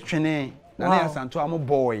twini. This twini na na ya Asantewaa mo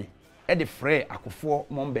boy e de frɛ akofo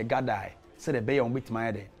mo mbe gadai. Say the be ya omitima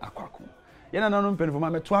ya de akwako. Ye na nanom penifo ma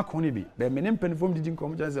meto akon ni bi. Be me ne penifo m didi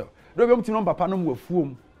nkom jase. Do be omitima papa no mo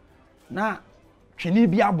wafuom. Na twini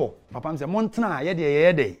bi abo. Papa m say mo ntena ye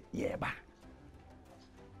de ye ba.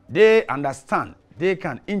 They understand. They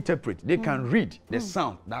can interpret, they can read the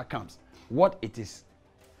sound that comes, what it is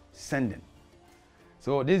sending.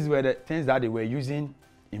 So these were the things that they were using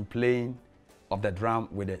in playing of the drum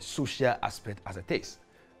with the social aspect as it is.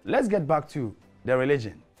 Let's get back to the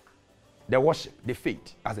religion, the worship, the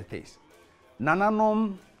faith as it is.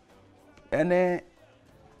 Nananom ene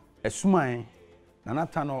esumai nana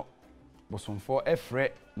Tano bosomfo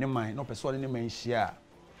efre ne man no person ne man hia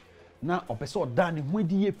na opeso da ne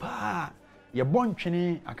hodie pa ye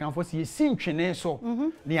bontwene akanfo se ye sintwene so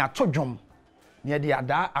ne atodwom ne de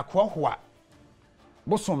ada akrohoa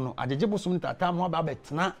bosom no ajeje bosom tata mo ba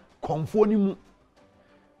betena komfo ni mu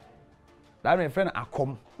that my friend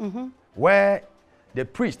akom where the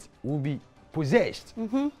priest will be possessed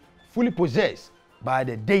fully possessed by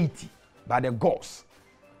the deity by the gods.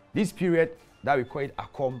 This period that we call it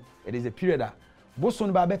akom, it is a period that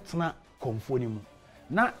bosom ba betena komfo ni mu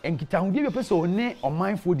na enkitahudi be pese one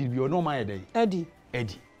omanfo di bi ono man yede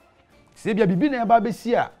edi se bia bibi na ba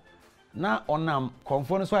besi a na onam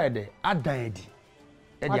komfo no so yede adan edi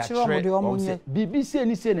edi bibi se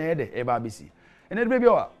ni se na yede e ba besi ene de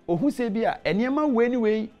bia ohu se bia enema we ni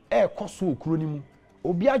we e koso okuro ni mu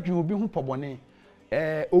obi adwen obi hu pobone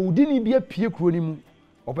owudi ni bia pie kuro ni mu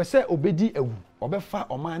opese obedi ewu obefa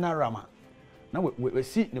oman na rama na we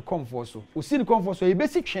si ne komfo so o si ne komfo so e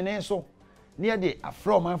besi twene so near the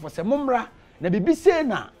afro man for se mumra na bibi se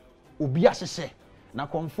na obi ahyehye na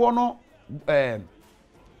komfo no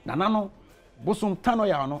nanano bosom tano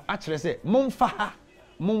ya no a kire se momfa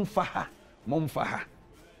ha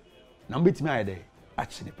na mbetimi ayede a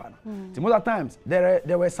kire pa no the most times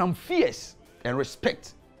there were some fears and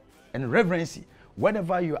respect and reverence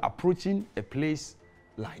whenever you are approaching a place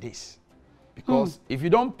like this, because if you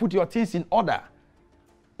don't put your things in order,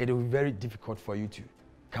 it will be very difficult for you to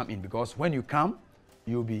come in, because when you come,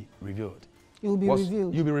 you'll be revealed. You'll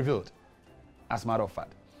be revealed, as a matter of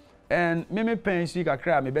fact. And me pensi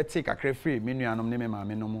kakra me be take kakra free me nuanom ne me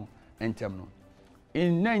maame no mo entem no.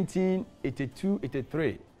 In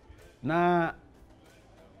 1982-83 na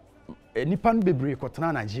nipa no bebre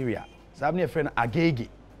kotena Nigeria. Sabe ne friend Agege.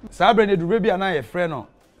 Sabe ne dure bia na ye friend no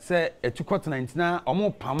se etukotena ntina omo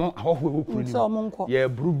pamo ahoho ekuru ni. Ye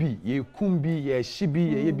brubi, ye kumbi, ye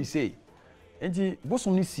shibi, ye bise. Enti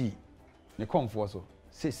bosom ni si ne komfo so.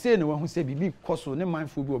 Se ne wahu se bibi koso ne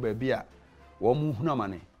manfo bi oba a wo mu hunu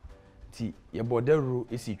amane. Ti ye boderu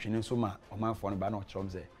esi twene so ma omanfo no ba na ochrom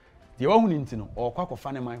ze. Ti wahu ni ntino o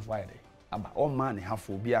kwakofa ne manfo ayede. Aba o man ne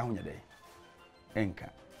hafo bi a hunyede. Enka.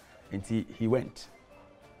 Enti he went.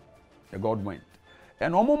 The God went.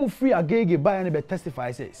 And omo free Agege by and be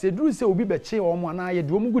testify say duru say obi be che omo ana ye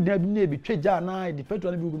de omo gudan bi na e bi tweja na e de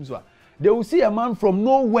petrol na bi gum so. They will see a man from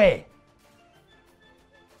nowhere.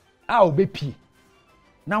 Obepi.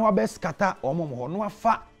 Na wa be scatter omo ho no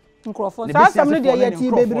afa nkrofo sa asam no de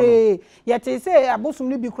yeti bebre yeti say abosom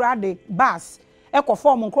no bi kura de bus e ko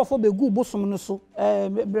form nkrofo be gu bosom no so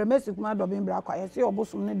bremesi kuma do bin bra kwa yeti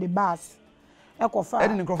obosom no de bus e ko fa e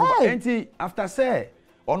nkrofo enti after say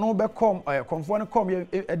ono be come komfo no come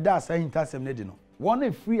e da sa hintasem ne de no one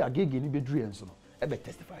e free Agege ni be duru enso no e be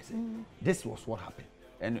testify say this was what happened.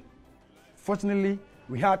 And fortunately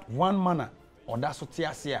we had one man or that so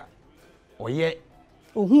tiasia oye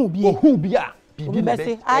ohun bi a bibi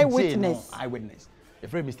be eyewitness the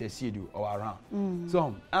friend Mr. Siedu or around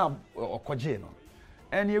so okoje no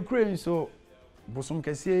and you crane so bosom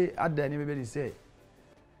kese ada ni be say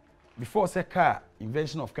before say car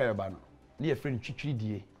invention of car no na friend twitwiri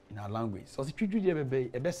die in our language so se twitwiri die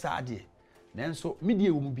be be saade nanso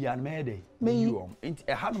media wo mu bia na me dey me you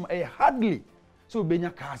hardly so benya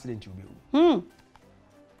car accident you be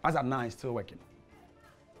as at now still working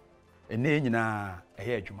ene nyina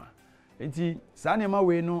ehe adwuma enti saa ne ma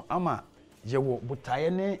we no ama je wo botaye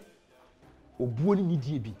ne obuo ni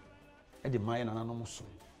die bi e de maye nananom so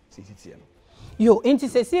sititie no yo enti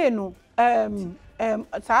sese no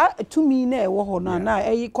saa tumi na e wo ho na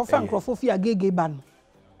e kofa nkrofo fi Agege ba no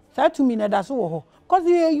saa tumi na da so wo ho cause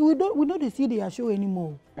we don't see the show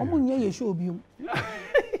anymore omunye ye show biom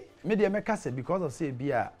me de me kase because of say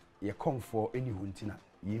bia ye come for any huntina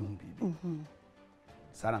ye hu bibi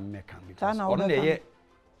Sana mekan because ono ne ye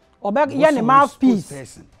obeg ye ne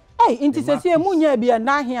mouthpiece hey inti sese emunya bia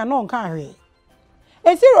na ahia no nka hwe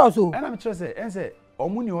e serious o and I'm sure say ense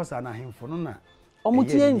omuni ho sa na ahemfo no na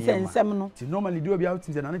omutie nsensem no ti normally do bia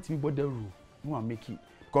utinze na timi bodaru no am make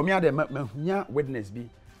come here de mahunya witness bi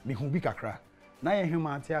me hu bi kakra na ye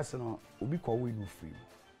hema ate ase no obi ko we no free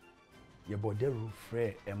ye bodaru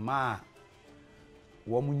frɛ ema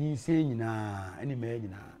wo munyi se nyina ani ma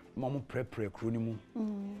nyina mo prepare kro ni mu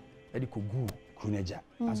e di kogu kro naja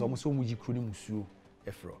aso mo so mu ji kro ni musuo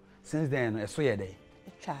efro since then eso ye dey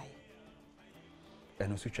try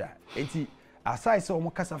eno so try enti aside so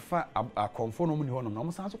mo kasafa akonfo no mu ni ho no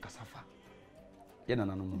mo san so kasafa ye na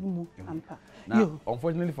nanom ampa now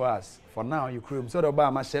unfortunately for us for now you cream so the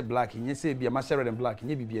ba ma share black nye say bia ma share red and black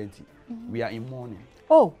nye bibia enti we are in mourning.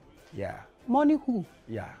 Oh yeah, mourning who?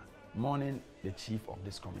 Yeah, mourning the chief of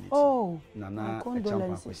this community. Oh, Nana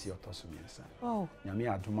Echampa Kwesi Otosumiensa. Oh, Nyame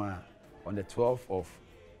aduma on the 12th of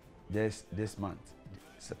this month,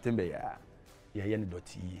 September ya ye ni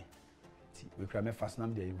doti. We can me fast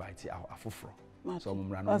nam dey invite our afofro. So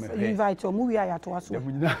mumra no me invite o mu wi ayato aso.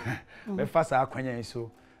 Me fast akwanya so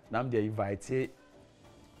nam dey invite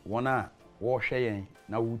wona wo hwe yen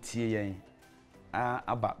na wutie yen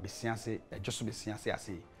aba besiase ejoso besiase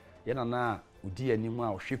ase. Ye na udi animu a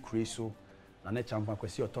ohwe kure so na ne champa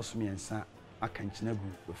Kwesi Otosumiensa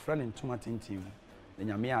akanchinagu we friend ntuma tintim na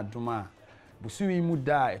Nyame aduma busuwi mu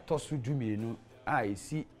da etosu dumienu a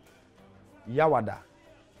esi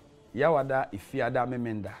yawada ifiada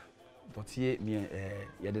memenda dotie mi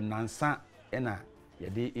yede nansa ena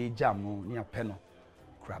yede ejam no ne apeno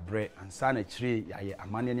krabre ansa na chire yaye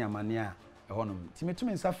amane ne amane a ehonum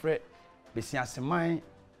timetumi nsafre besiaseman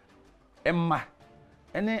emma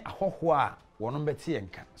ene ahoho a wono beti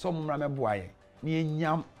enka so mmra meboaye ne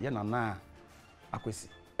enyam ye nana Akwesi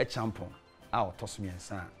echampon a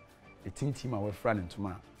Otosumiensa etintima we fra ne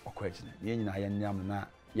ntuma okwagine ne nyina ye nyam na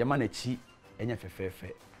ye ma na chi enya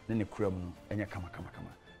fefefe ne kuram no enya kama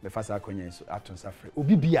me fasa akonya so atonsa frɛ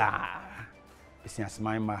obi bia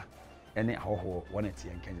esiaseman ma ene ahoho wona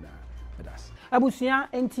tie nkanyina medas abusua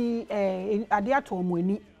enti ade ato omo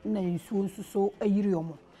ani na nsuo nsuso ayiri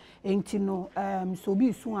omo enti no so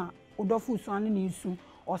bi su a odofo su ane ne nsu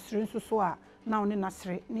osere nsuso a na one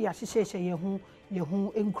nasere ne ya hyehye ye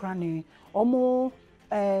hu enkura ne omo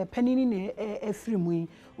panini ne efirimu yi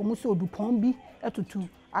omo so odupon bi atutu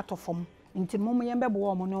atofom nti momo yembe bo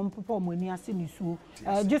omo ne ompopo omo ani ase ne suo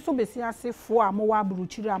Ejisu Besiase fo a mo wa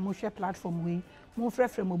abruchiri a mo hwe platform we mo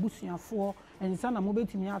frefre mo busuafo ensa na mo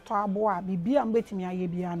betimi ato abo a bibia mo betimi aye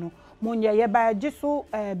bia no mo nye ye ba Ejisu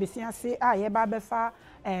Besiase a ye ba befa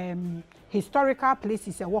historical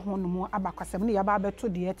places e wo ho no mo abakwasem ne ye ba beto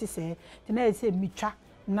de ete se te na ese mitwa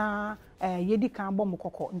na yedi kan bom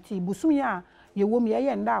kokko nti busum ya ye wom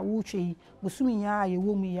ye nda a wo twe busum ya ye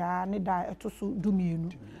wom ya ne da etoso dumienu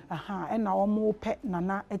aha na omo pe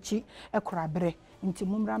nana echi ekorabre nti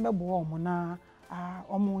mumra mebo omo na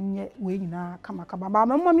omo nye we nyina kamakaba ba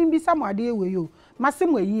mama mi bisa mo ade ewe yo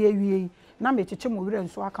masem ayi ewie na me cheche mo were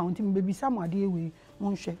nso account mi be bisa mo ade ewe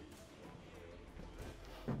mo nhwe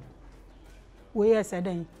we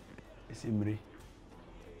yesterday esimri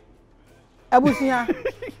abusia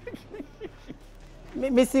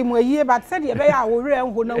me si mo ayi but said ye be ya wo were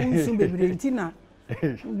enho na wunsu bebre nti na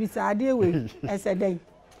bisa ade ewe yesterday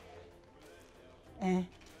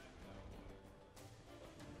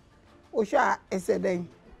Osha esedeng.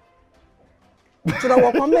 Chira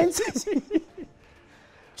wo comment section.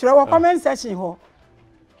 Chira wo comment section ho.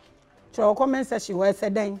 Chira wo comment section ho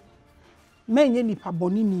esedeng. Menye nipa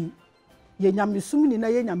boni ni ye nyamesum ni na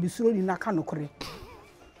ye nyamesuro ni na kanokore.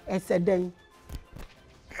 Esedeng.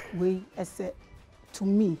 We ese to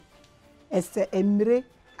me ese emre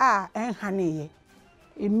a enhane ye.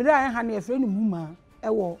 Emre a enhane ye fre ni muma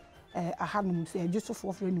ewo ahanum se Ejisu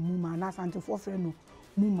fo fre ni muma na Asantewaa fre no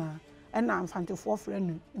muma ena Fante fre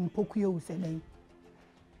no mpokuye wo se den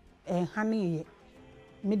hane ye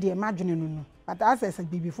me de madwene no but as I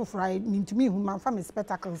bibi fofora ntumi hu man fa me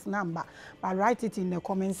spectacles number but write it in the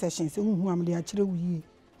comment section so hu am de akire wo yie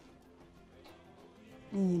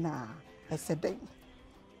na ese den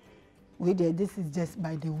we there this is just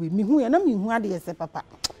by the way me hu ya na me hu ade ese papa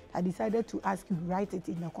I decided to ask you write it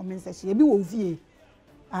in the comment section e bi wo vie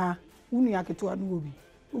unu yaketo anu obi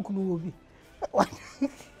ukunu obi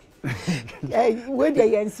we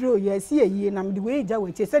dey ensro yes ye na me the way ja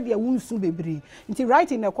we che said ye wunsu bebre nti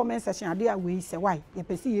write in the comment section ade a we say why ye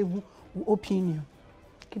pese ye hu opinion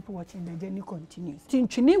keep watching the journey continues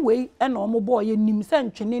tinchini we na omobo ye nim se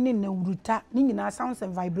ntwene ne na wuruta ni nyina sounds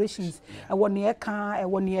and vibrations e woni e kan e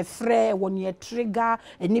woni e frɛ e woni e trigger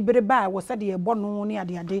eni bereba wo said ye bono ne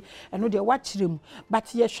ade eno de wa kirem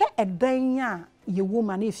but ye hwɛ edan a ye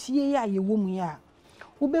woma na efie ya ye womu ya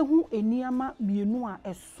ubehu eniama bienu a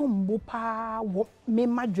esombo pa wo me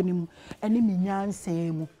madwene mu ene me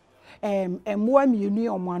nyansem mu emmoa mienu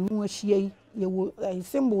ya omo anu ahie ye wo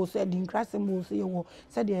symbols edinkra symbols ye wo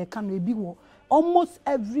said ye kan no ebi wo almost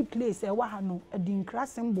every place e wa ha no edinkra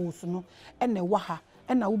symbols no ene wa ha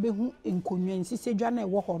ena ubehu enkonwa nsisedwa na e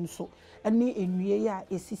wo ho nso ene enwie ya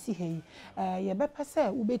esisi he ye bepese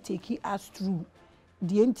ubeteki us through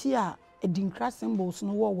the entire edinkra symbols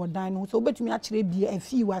no wo dan no so obetumi akire bia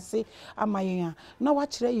afi wase amayen na wa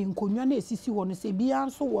kire ye nkonwa na esisi wo no se bia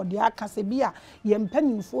nso wo de aka se bia ye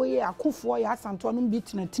mpanimfo ye akofo ye Asantewaa no bi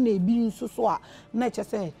tena ebi nso so a na eche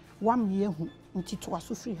se wam ye hu ntito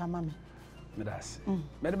aso free ha mame medas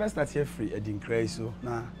me the best at here free edinkra so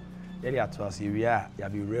na ye ato ase wi a ya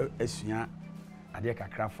bi re asua ade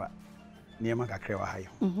kakra fa niema kakra wa hayo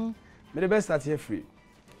me the best start here free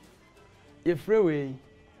we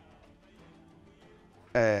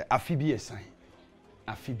afibi a sign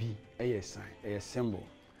afibi a sign a symbol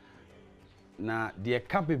na the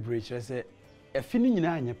AKABENEZER say afini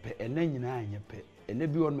nyina anya pe ena nyina anya pe ena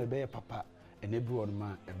bi won me be papa ena bi won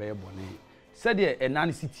ma e be bone said the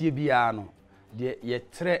ena sitie bia no de ye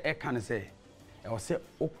tre e kan say e o say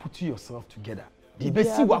o put yourself together the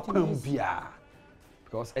besi wakwan bia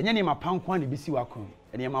because enya ni mapankwan de besi wakwan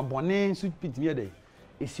ena ma bone so pitimi e dey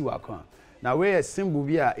esi wakwan now we a symbol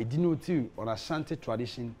bia e denote on Ashanti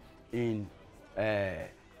tradition in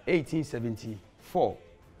 1874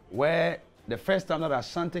 where the first time that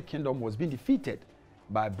Ashanti kingdom was being defeated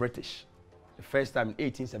by British. The first time in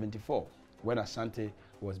 1874 when Ashanti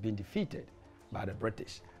was being defeated by the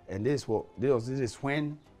British. And this is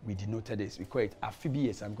when we denoted this. We call it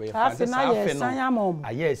Afibi. I'm going to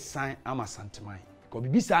sign I'm a Santamai.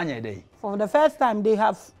 For the first time they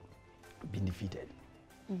have been defeated.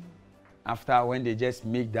 After when they just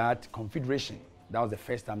make that confederation, that was the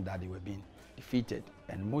first time that they were being defeated.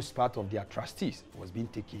 And most part of their trustees was being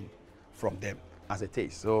taken from them as it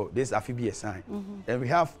is. So this Afibi a sign. And we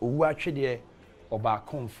have Owuo there oba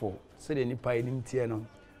konfo. So the nipa enim tie no.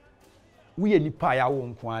 We nipa ya wo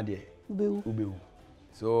nko ade. Ubeu.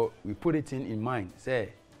 So we put it in mind.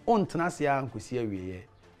 Say ontena se ankosi awiye.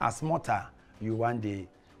 As mortal you one day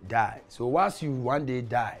die. So once you one day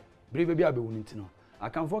die, brave be abewu ntino. I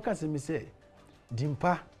can focus me say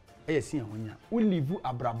dimpa eyesi ahonya. We live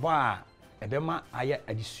abrabo a ebema aye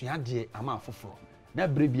adisuade ama afoforo. Na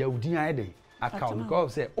brebia udin aye dey account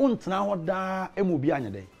because say ontena ho da emobi anya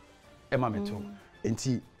dey ema meto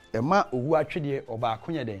enti ema Owuo atwede oba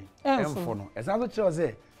akonya dey emfo no esanso kire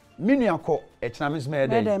say menu akọ ekina mesme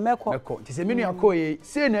dey meko nti say menu akọ ye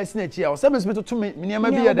say na asina chi a o say mesme to niema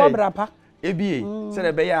bi ye dey ebie say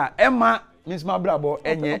de be ya ema mesma brabo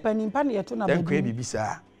enye penimpa ne yeto na bedi enko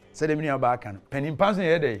ebibisa say de menu aba aka penimpa so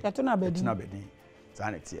ye dey yeto na bedi sa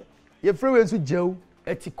na tie ye frewe nso jew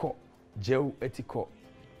etiko Jew etiko.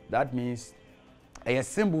 That means a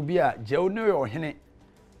symbol be a Jew no your hene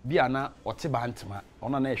be ana ote bantama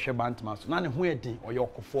ona na ehwe bantama so na ne ho edi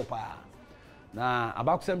oyokofo pa na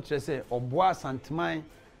abakusem kire say oboa santeman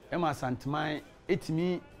ema santeman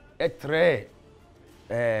etimi etre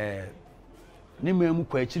ni memu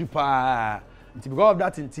kwa akiri pa nti because of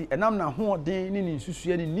that nti enam na ho odin ni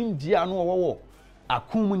nsusue ni nimdi anu owowo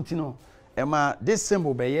akum nti no ema this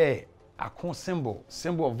symbol be ye akon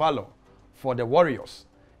symbol of valor for the warriors.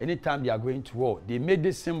 Anytime they are going to war, they make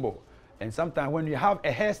this symbol. And sometimes when you have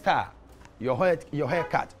a hairstyle, your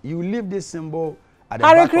haircut, you leave this symbol at the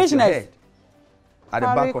back of your head. At the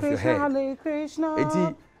back of your head. Hare Krishna.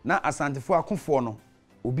 Eti na Asantewaa akonfo no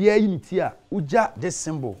obi ayimiti a uja this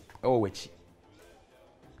symbol ewowechi.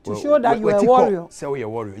 To show that you are a warrior. Say we are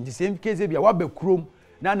warrior. In the same case bia wa bakrom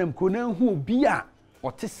na namko na hu obi a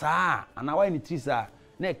ote saa ana wa ni trisa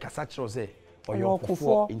na e kasa kiro say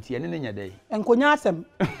oyokofo nti ene nya dey enkonya asem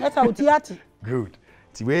let out yati good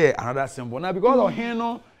ti we another symbol na because of him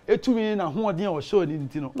no etumi na ho odin o show ni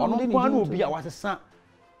nti no ono kwa na obi a wasesa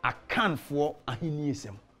akanfo ahini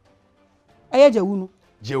esem eye jewu no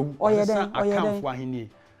jewu oyeden akanfo ahini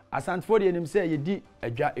asantfo de enim say yedi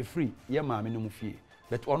adwa efri ye maame no mu fie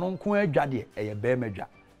but ono nko adwa de eye be madwa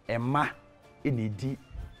emma enedi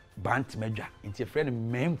bant madwa nti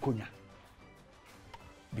friend menkonya.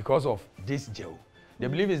 Because of this Jew. The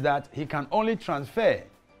belief is that he can only transfer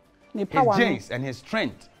his genes and his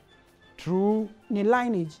strength through the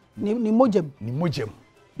lineage, the mojem. The mojem.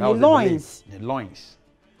 The loins. The loins.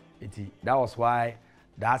 That was why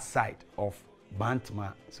that side of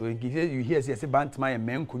Bantama. So in case you hear say Bantama and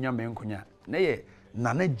menkunya. Neye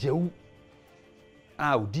nana Jew.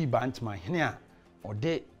 Udi Bantama here or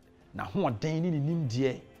de na ho den ni nim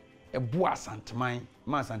die e boa santeman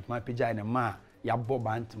ma santeman pejai na ma ya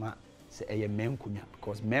boba antma se eye menkunya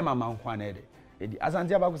because mema mankwa na ede edi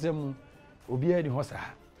asante abakose mu obi edi ho sa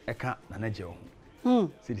eka na naje ho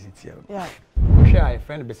sidisitia yeah we share a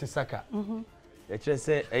friend Besease they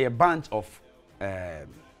say a bunch of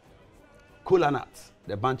cola nuts,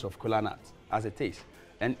 the bunch of cola nuts as it is,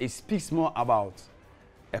 and it speaks more about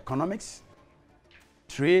economics,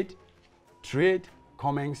 trade,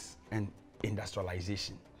 commerce and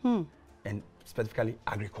industrialization and specifically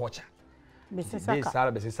agriculture. Besease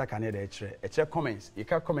can a comments. You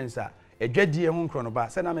can comments a JD home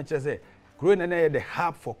chronoba. Send me say, growing the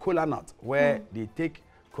hub for cola nut where they take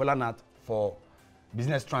cola nut for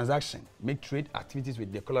business transaction, make trade activities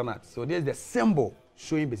with the cola nut. So there's the symbol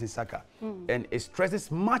showing Besease and it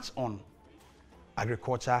stresses much on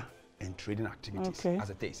agriculture and trading activities as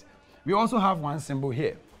it is. We also have one symbol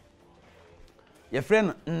here. Your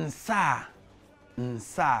friend Nsa.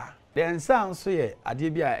 Nsa. The Nsa also here,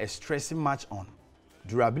 Adebia is stressing much on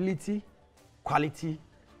durability, quality,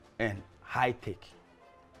 and high tech.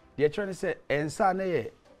 They're trying to say Nsa ne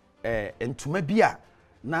ntuma bia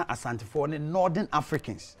na Asantewaa ne Northern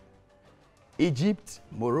Africans. Egypt,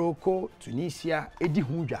 Morocco, Tunisia, edi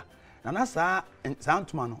hunja. Na na sa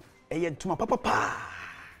ntuma no ntuma papa.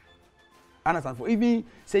 Ana Asantewaa even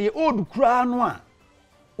say ye old kura no a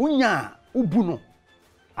unya ubu no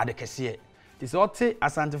adekese. Ti se ote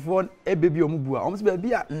Asantewaa ebebi omubu a omse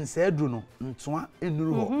bebi a nsa aduru no ntoa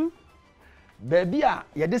enuru ho. Bebi a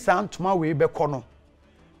ye de sa ntuma we beko no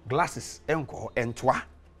glasses enko entoa.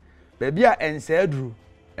 Bebi a nsa aduru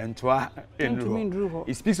entoa enuru ho.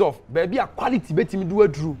 It speaks of bebi a quality betimi du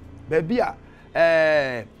aduru. Bebi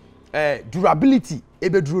a durability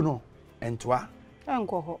ebeduru no entoa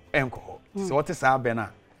enko ho. So what is our banner?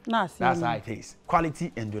 That's how it is.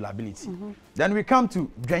 Quality and durability. Then we come to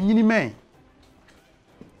Dwanyini men.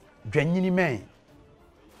 Dwanyini men.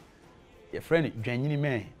 Your friend Dwanyini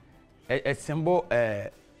men. A symbol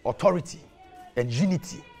authority and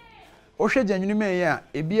unity. Oshe Dwanyini men ya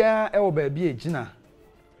ebia e wo ba bia gina.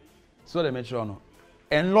 So the mention no.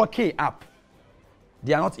 And lock it up.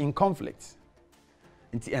 They are not in conflict.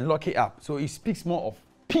 And lock it up. So it speaks more of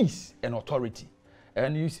peace and authority.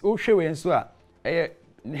 And you show we so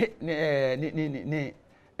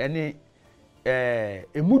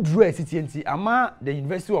mudru city ama the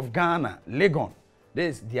University of Ghana, Legon.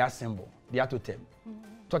 This is their symbol, their totem.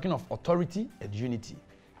 Talking of authority and unity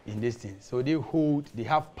in this thing. So they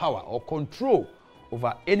have power or control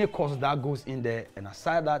over any course that goes in there, and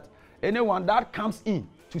aside that, anyone that comes in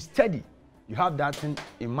to study, you have that thing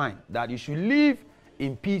in mind, that you should live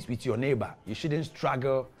in peace with your neighbor. You shouldn't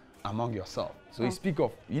struggle among yourself. So you speak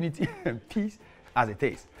of unity and peace as it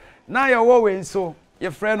is. Now you're worrying, so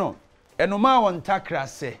your friend, and no matter what takra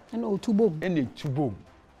say, and the tubum,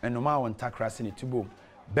 and no matter what takra say, the tubum,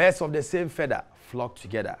 birds of the same feather flock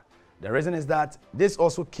together. The reason is that this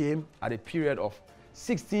also came at a period of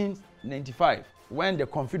 1695 when the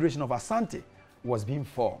Confederation of Asante was being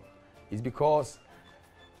formed. It's because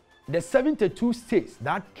the 72 states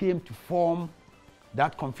that came to form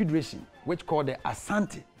that confederation, which called the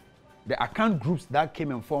Asante, the Akan groups that came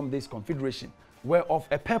and formed this confederation, were of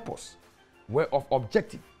a purpose, were of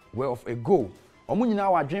objective, were of a goal. Omo nyina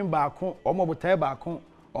wa dwen baako, omo botae baako,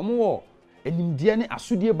 omo wo enimdie ne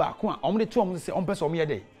asudie baako a omo de to omo se omo pese omo ye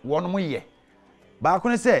dey, wo no mo ye. Baako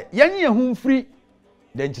ne se yenye hu mfiri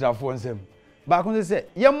de nchirafo nsem. Baako ne se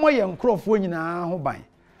yemmo ye nkrofo nyina ho ban.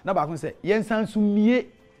 Na baako ne se yensansu mie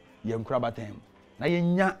ye nkrabatem. Na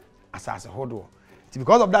yenya asase hodo.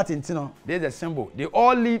 Because of that, there's a symbol. They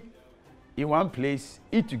all live in one place,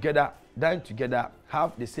 eat together, dine together,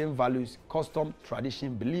 have the same values, custom,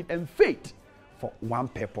 tradition, belief, and faith for one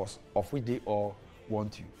purpose of which they all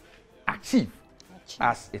want to achieve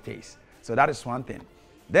as it is. So that is one thing.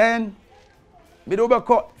 Then, we do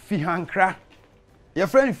call Fihankra. Your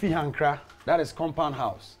friend Fihankra, that is compound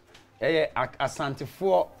house.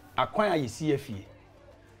 Asantewaa Akwan Yesi Efie.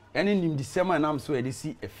 Any nim December and I'm so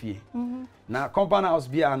edisi efie. Na compound house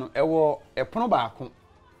bia no ewo epono baako.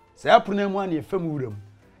 Se apono mu an efam wuram.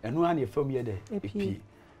 Eno an efam ye de epie.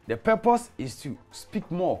 The purpose is to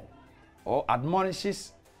speak more or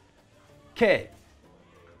admonishes care.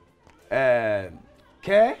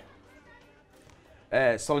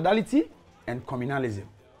 Solidarity and communalism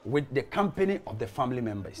with the company of the family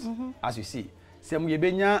members. As you see, se mu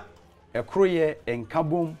yebenya ekroye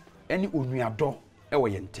enkabom eni onuado ewo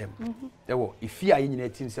yentem. Ewo ifia ye nyina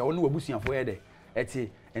tim se onu wabusuafo ye de eti,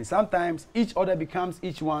 and sometimes each other becomes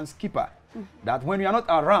each one's keeper. That when you are not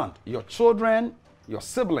around, your children, your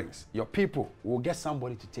siblings, your people will get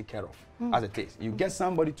somebody to take care of, as it is. You get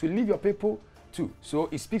somebody to leave your people too. So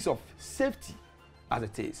it speaks of safety, as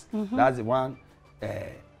it is. That's the one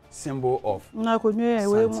symbol of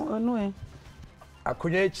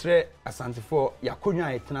akonya chire Asantewaa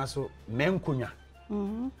yakonya etena so menkonya.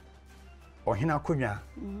 Ohina konya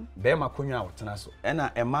be ma konya otena so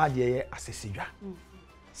ena ema de ye asesidwa.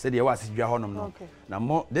 Se de wa asesidwa honom no. Na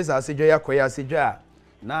mo this asesidwa yakoya asesidwa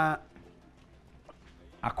na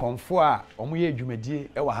akonfo a omo ye adwumadie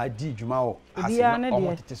e wa ha di dwuma o hase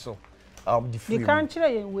omo tete so. The free. You can't chire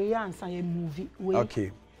ye we answer ye movie.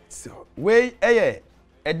 Okay. So we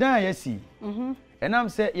edan yesi. Enam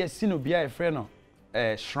say yesi no bia e frɛ no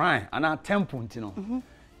shrine and a temple ntino.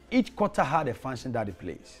 Each quarter had a function that it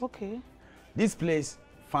plays. Okay. This place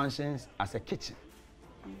functions as a kitchen.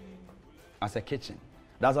 As a kitchen.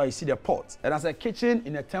 That's how you see the pot. And as a kitchen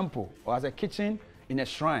in a temple or as a kitchen in a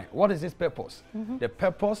shrine. What is its purpose? The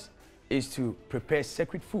purpose is to prepare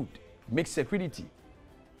sacred food, make security,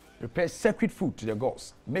 prepare sacred food to the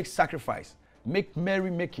gods, make sacrifice, make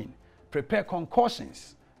merrymaking, prepare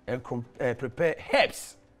concoctions, and prepare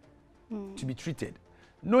herbs to be treated.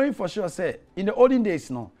 Knowing for sure, say, in the olden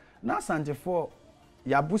days, no, na Asantewaa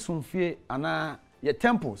ya Abosom fie ana ye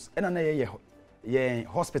temples and ana ye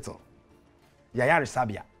hospital ya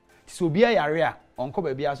yaresabia. So bia yare a onko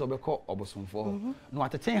ba bia so beko obosomfo no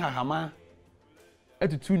ateten hahama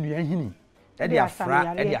etutu nua hini e de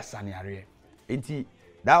afra e de asaneare. Enti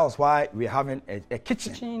that was why we're having a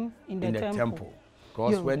kitchen in the temple.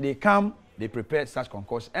 Because when they come, they prepare such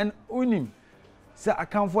concoction. And unim say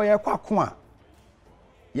Akan for ye kwako a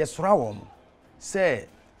yesora wo mo say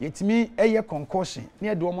yetimi eye concoction na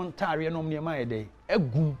ye de wo ntare no niam ye dey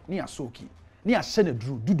agum ni asoki ni ahye na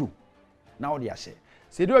duru dudu na wo de ahye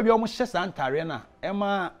say do bia wo hye san ntare na e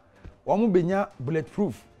ma wo mo benya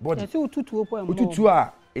bulletproof body say ututu opo em ututu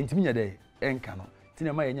a entimi nya dey enka no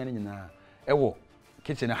tina ma ye nya nyina e wo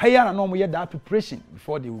kitchen higher na no mo ye that preparation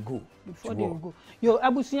before they will go. Yo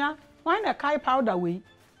abusia why na kai powder we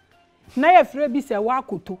na ye frɛ bi sɛ wa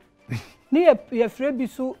koto na ye frɛ bi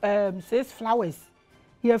so says flowers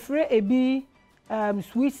ye frɛ ebi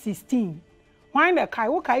sweet 16 why na kai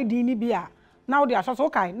wo kai di ni bi a na wo de aso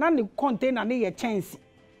kai na ne container na ye chance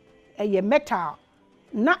ye metal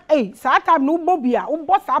na sa time no bobia wo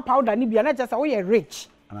bo sa powder ni bia na je say wo ye rich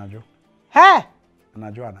anajo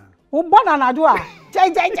anajo ana wo bo na anajo a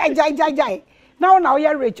jai now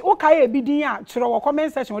you're rich. Okay, be dia through our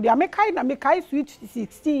comment section. They are mekai sweet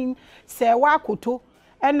 16 se wa koto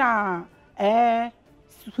na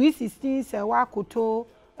sweet 16 se wa koto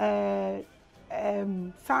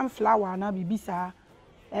sunflower na bibisa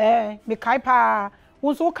mekai pa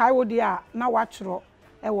wonso kai wo dia na wa throw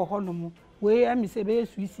e wo honomu we am say be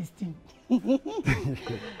sweet 16.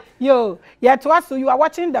 Yo, yet was so you are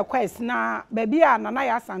watching the quest na baby a nana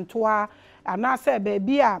ya Asantewaa ana say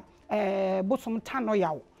baby a bosom Tano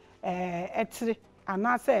yawo etre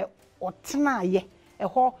ana se otena ye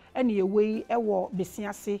eho ene yewe ewo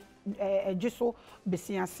Besease Ejisu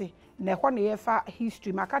Besease na eho ne ye fa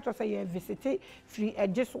history maka cho say ye visit free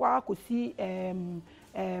Ejisu akosi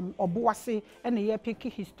Bobowissi ene ye pick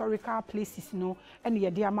historical places no ene ye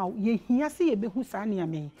de ama ye hia se ye behu sa ne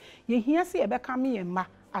amen ye hia se ye beka me ye ma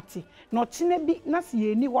ate no chine bi na se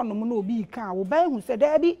ye ni wonom na obi kan wo ba hu se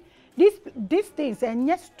da bi these things and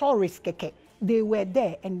yes stories keke they were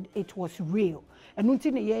there and it was real and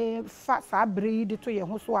until ye fa sa breed to ye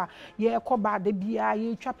ho so a ye koba de bia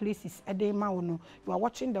ye twa places e dey ma wono. You are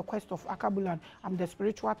watching the quest of Akabulan. I'm the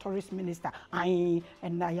spiritual tourist minister and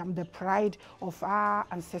I am the pride of our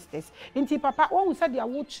ancestors. Inti papa won said ya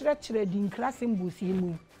wo kire din class symbols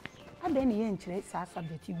mu aden ye nkire sa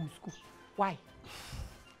subject in school why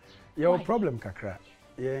your problem kakra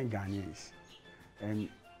ye Ghanaians and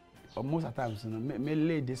most of the times me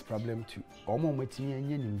lay this problem to omo matimi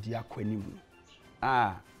anya nimdi akwanimu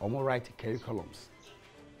omo write curriculums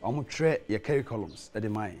omo tre your curriculums at the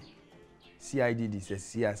mine CID says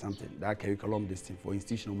CI something that curriculum this thing for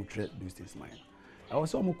institution omo tre those things mine I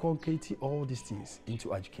also omo concrete all these things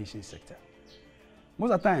into education sector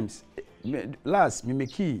most of the times last me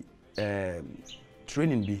make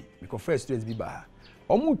training be because first students be ba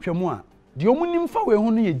omo twemu a the omo nimfa we ho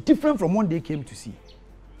no different from one they came to see.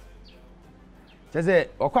 Say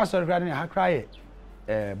okwa sorry grade na hakra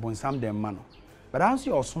bonsam dem ma no but I see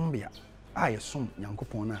osom bia ye som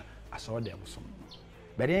nyankopon na aso dem som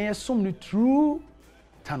but ye som no true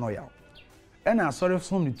Tano yaw and I sorry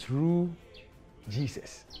som no true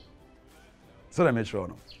Jesus so let me show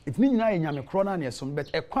no it mean na nyame kro na ye som but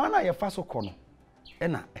e kwan na ye fa so kɔ no e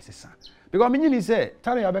na esesa because me nyini say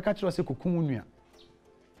Tano yaw be ka kire say kokum nua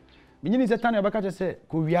me nyini say Tano yaw be ka kire say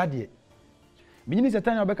ko wiade me nyini say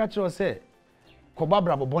Tano yaw be ka kire say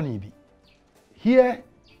here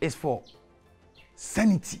is for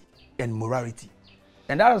sanity and morality,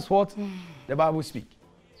 and that is what the Bible speaks.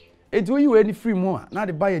 It's when you any free more, not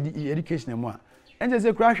the buy education more. And there's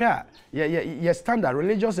a crash your standard,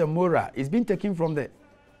 religious and moral is being taken from the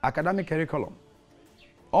academic curriculum.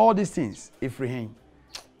 All these things, if we hang,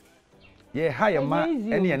 higher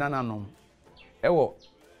man, any anano. Ewo,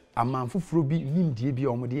 a man for fruby, nim dear be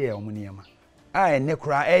omodia omoniama. I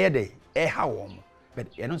necra day. How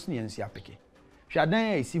but you don't see any apeke.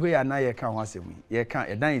 Shadan see where na ye kan wasem. Ye kan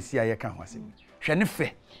edan see ye kan wasem. Hwe ne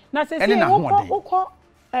fe. Na se se wo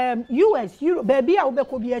US Europe baby a wo be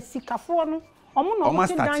ko bi asikafo no. Omo no mo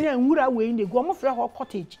tin dan ya nwura we ni go omo frɛ ho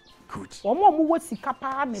cottage. Good. Omo wo sika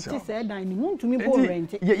pa na ti se dan ni muntumi bo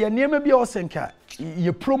rent. Ye niam bia o senka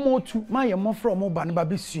ye promote ma ye mo frɛ omo ba ne ba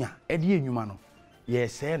besua e de enwuma no. Ye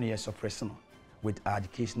say no ye suppress no with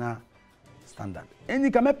educational standard.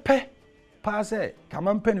 Any kame pe pass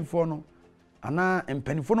kama mpanifo no ana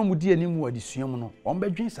mpanifo no mudi animu adisuam no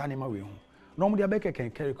ombedwen sa ne ma we hu no mudi abeke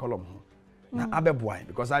ken curriculum ho na abeboa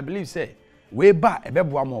because I believe say we ba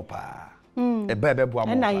ebeboa mo pa ebeboa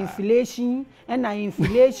mo na inflation and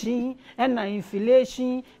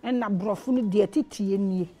na brofo no de titie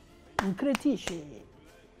nie nkreti hwe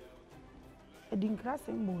edinkra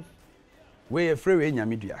symbols we efre we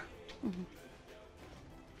nyamedua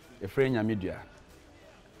efre nyamedua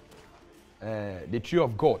the tree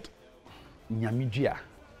of God nyamedua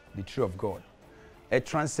the tree of God a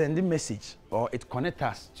transcending message or it connects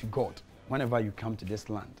us to God whenever you come to this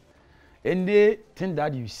land. Anything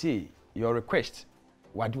that you say, your request,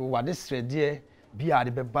 what is ready, be at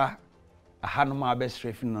the beba, a hanuma best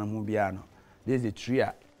refin mubiano. This is a tree,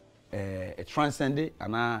 a transcending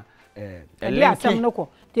and a no.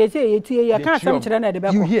 They say it here, you can't some children at the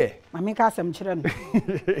back. You hear? I make us some children.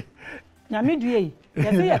 Namidue, you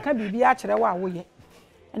say I can't be actually away.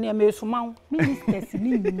 And you may summon ministers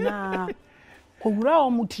na Kura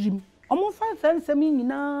omutrim. Omo fa sense mi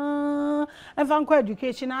nyina evanko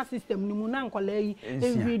educational system ni mu na nkola yi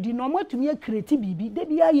everyday no matumi create bibi de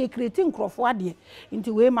bia ye create nkrofo ade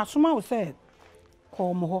nti we masoma wo say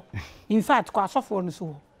ko mo ho in fact ko asofo no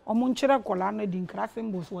so omo nkyere kola na di nkra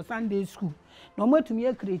symbols for Sunday school no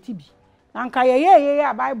matumi create bi na nka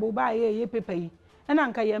ye bible ba ye paper yi na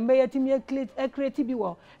nka ye mbe yetimi create bi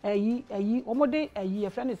wo ayi omo de ayi e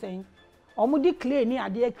friend saying Omudi clay ni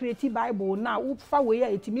ade create Bible na ufa we ya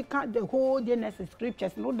etimi kan the whole Genesis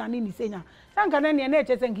scriptures no dan ni senya sanka na ne na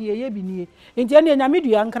echese nki ye bi nie enti ne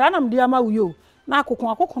nyamedua nkra na mde ama uyo na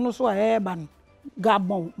akoko no so ba no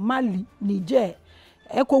Gabon Mali Niger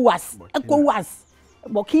ECOWAS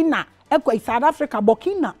Burkina South Africa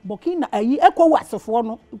Burkina ayi ECOWAS fo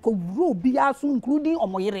no ko wuro bia so including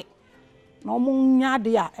omoyere na omunya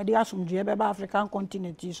de a e de asomdue be ba African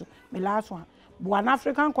continent so me last one one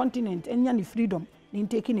African continent enya ni freedom ni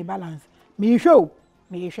taking a balance me show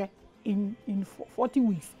in 40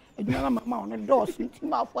 weeks eduna mama on doors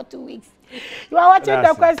intima 40 weeks you are watching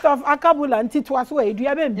the quest of Akabula and titwas way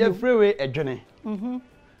edua be ye freeway edwene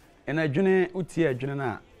en edwene utie edwene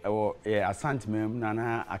na ewo asantewaa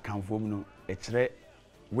na akanfom no e kire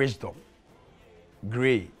wisdom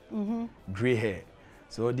gray hair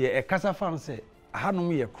so the ekasa fan say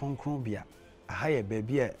hanom ye kronkron bia aha ye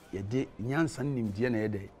baby a ye de nyansa nimdie na ye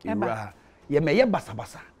de ewura ha ye meye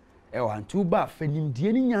basabasa e wa ntu ba fa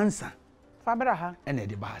nimdie ni nyansa fabra ha ene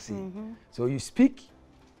de ba se so you speak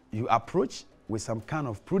you approach with some kind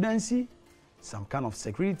of prudency some kind of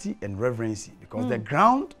security and reverence because the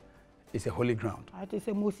ground is a holy ground. I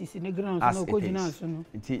say Moses in the ground no go so no.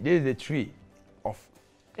 There is the tree of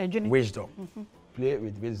wisdom. Play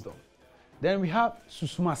with wisdom. Then we have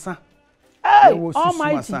susumasa. Hey,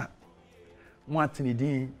 almighty. Mwatini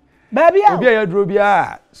din. Baby, obi ya dro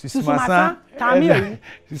bia susumasa. Tamie.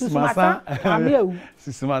 Susumasa. Tamie.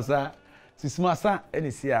 Susumasa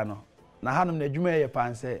eni sia no. Na hanom na adwuma ye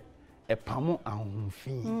pan se epamo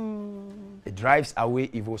ahomfin. It drives away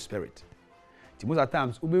evil spirit. Most of the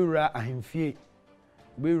times, ubewura ahemfie,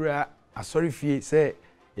 ubewura asorifie say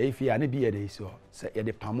ye fie ane bi ye dey so say ye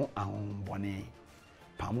de pamo ahombone,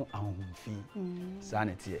 pamo ahomfi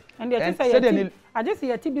sanity. And they say I just see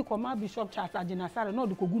a TB Koma Bishop Charles Ajinasare no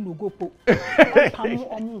de kogu no go po. Pamo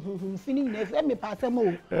ahomfi ni na me pass mo.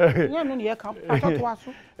 You no ye kan pato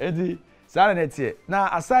aso. Edi sanity. Na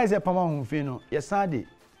aside say pamo ahomfi no, ye sade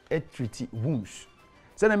e treat wounds.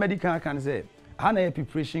 Say the medical can say hana a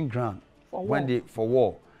preparation ground for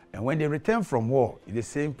war, and when they return from war in the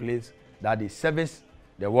same place that they service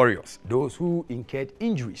the warriors, those who incurred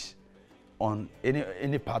injuries on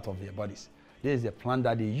any part of their bodies. This is the plan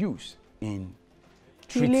that they use in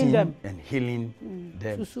treating them and healing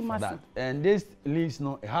them. For that. And this leaves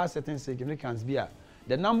it has certain significance.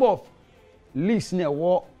 The number of leaves near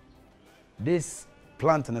war, this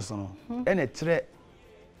plant and a tre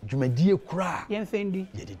jumedie kura.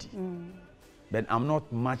 But I'm not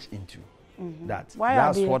much into that.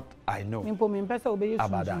 That's what I know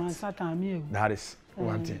about that. That is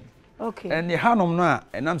one thing. Okay. And the Hanom na,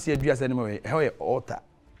 and I'm saying, do anyway, how altar,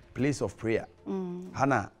 place of prayer.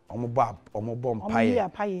 Hana, omobab, omobom paye,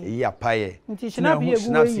 ya paye.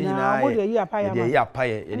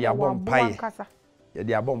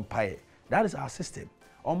 That is our system.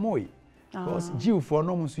 Omoi. Because Jew for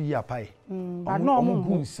no musu ya paye. But no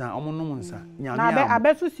omunsa, omonomunsa. Na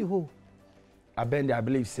abesu si ho. I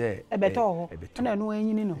believe say a better and no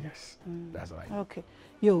any no. Yes, that's right. Okay.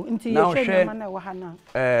 Yo, into your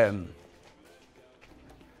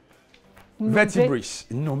vertebrates,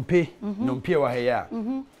 nompe wa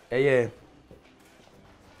here.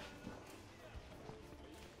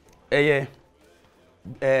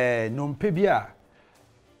 nompe bi a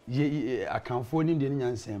ye akanfo nim de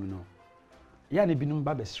nyansem no ya ne binum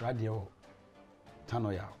ba besra de o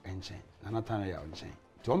Tano ya enchen na Tano ya enchen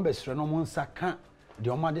ti on besra no mo nsaka de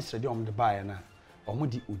o ma de sre de o de bae na o mo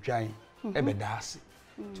di odwan ebeda ase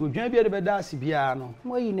ti odwan bi ebeda ase bia no o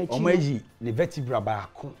mo yi ne vertebra ba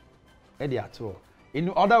ko e de ato in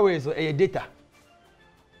other ways a data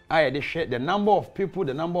I they share the number of people,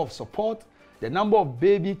 the number of support, the number of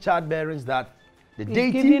baby childbearings that the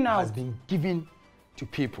deity has been given to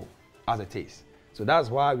people as it is. So that's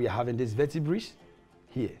why we are having these vertebrae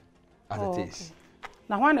here as it is.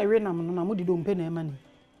 Now when I read them, no, I don't pay any money.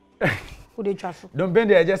 Who they trust? Don't pay,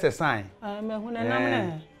 they're just a sign. And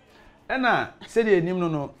say the name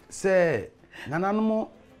no say nananomo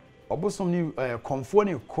Abosom ni konfo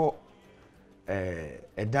ni ko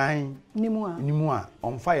edan nimu a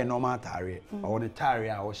on fire normal tare or the tare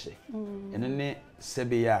a wo hye ene ne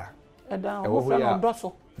sebe ya edan wo fa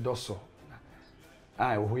no doso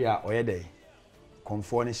wo ya oyede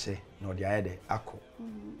konfo ni hye no de ayede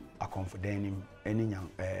akonfo dan nim eni nyam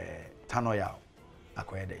Tano ya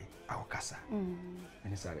akoyede akokasa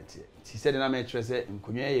eni sarete ti said na me trese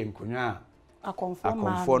nkonwa ye nkonwa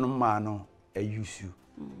akonfo no ma no ayusu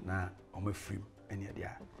na omafrim eni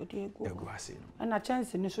dia egu ase no na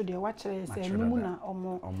chance ni so de wa kire se nimu na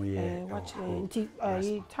omo wa kire nti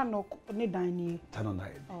Tano ne dan ni Tano na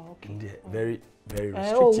very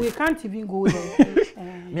restrictive. Oh, we can't even go there.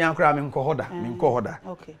 Me ankra me nko hoda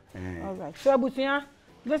Okay, all right. So abusia,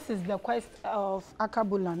 this is the quest of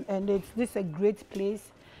Akabulan, and this is a great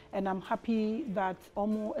place, and I'm happy that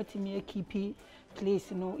omo etimi keep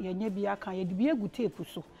place, you know, yenye bia kan ye de egu tape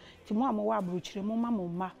so ti mo amawa abrochire mo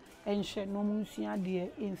mama enhwe no mo nsia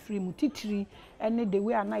de enfri mu titiri ene the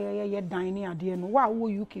way ana ye dan ne ade no wa wo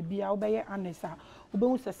UK bia wo be ye anesa wo be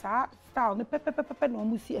hu se sa style ne pepepepe no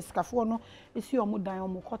mo si eskafo no esi omo dan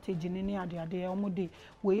omo cottage ne ade omo de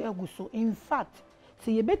we egu so. In fact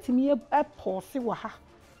se ye betimi e pause wa ha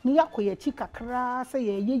ni yakoye chi kakra se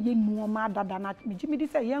ye nuoma dada na megimi di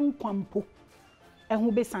se ye nkwampo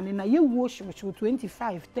ehu besane na ye wuo hwehwe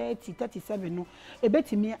 25 30 37 no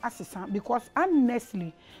ebetimi asesa because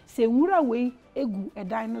honestly se nwura we egu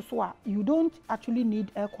edan no so a you don't actually need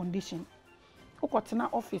air condition okotena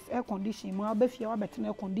office air condition mu abafia wa betena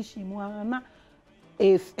air condition mu na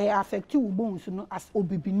if affect you bones no as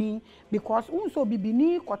obibini because unso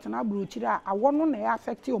obibini kotena brochire a awo no na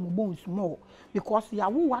affect your bones more because ya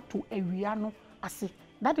wo wato awia no ase.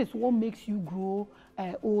 That is what makes you grow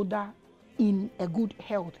older in a good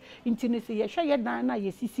health. Intine say ye hwe ye dan na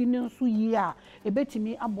ye sisi ne nso yi a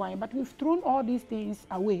ebetimi aboan, but we've thrown all these things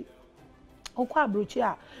away. Okwa abrochi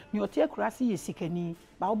a ne otie kurase ye sikani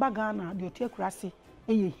ba oba Ghana de otie kurase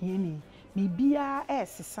eye hieni bibia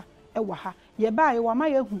esesa ewa ha ye ba ye wa ma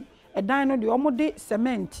ye hu edan no de omo de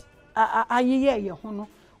cement ayeye ye ho no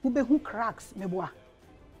wo be hu cracks meboa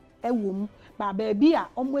ewom ba baabi a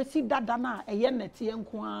omo esi dada na eye nete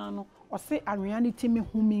enko ano ose anwea timi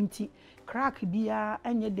huminti crack bia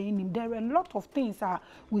enye denim. There are a lot of things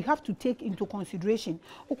we have to take into consideration.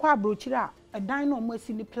 Okwa abrochira edan no omo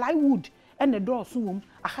esi ni plywood and the door so wom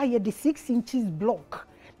aha ye the 6 inches block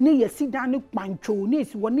ne ye si dan ne kwancho ne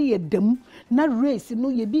esi woni ye dam na race no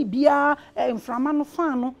ye bibia enframa no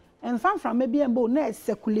fan no enfamframa bia mbo na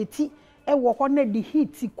circulate wo ho na the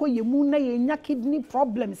heat ko ye mu na ye nya kidney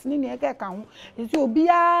problems ne ne ka ho esi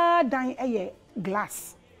obia dan ye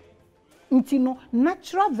glass ntino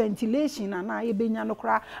natural ventilation na ye benya no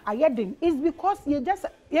kra ayedin is because ye just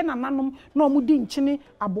ye nananom na omudi nchini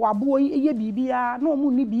aboabo ye bibia na omu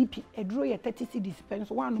ni BP edro ye 30 cedis pence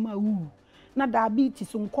one ma wu na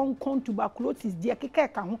diabetes nkonkon tuberculosis de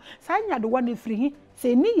keka ho sa nya de one free hi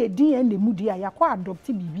se ni ye din en mudi a yakọ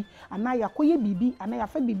adopt bibi ana yakọ ye bibi ana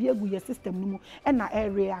yafa bibi egu ye system no mu e na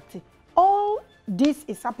air react. All this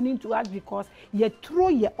is happening to us because ye throw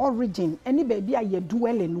your origin any baby a ye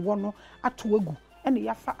dwell in one atwegu and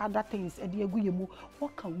yafa other things e de egu ye mu.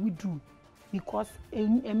 What can we do? Because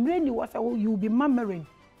emreni was you will be murmuring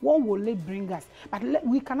what will it bring us, but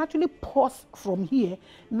we can actually pause from here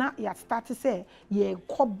na ya start to say ye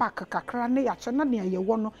go back kakra na ya chana na ye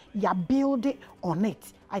wono ya build it on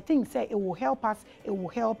it. I think say it will help us, it will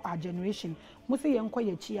help our generation. Mo say ye nko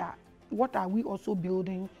ye chi a what are we also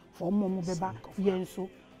building for momo beba yenso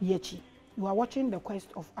yechi. You are watching the quest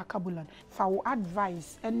of Akabulan. For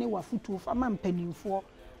advice any wafutu for man penning for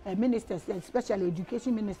ministers, especially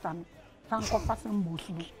education minister tanko fasen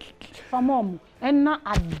bosu famom enna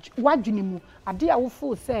wadwinimu ade a wo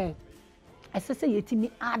feel say say yetimi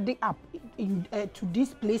add up in to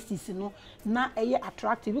these places no na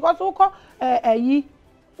attractive because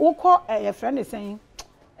woko friend is saying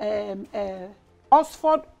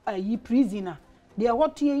Oxford prisoner. They are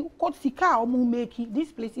what sika make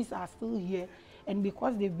these places are still here, and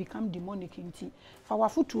because they've become demonic inti. For our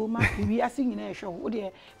foot to we are singing a show. What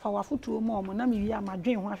there for our foot to mom, na me my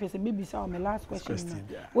dream one face maybe say my last question.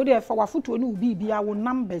 What there for our foot to no be our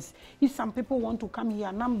numbers. If some people want to come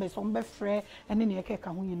here, numbers on be free and then you can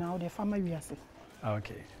come now the family we are say.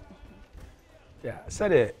 Okay. Yeah,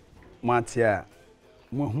 said Matia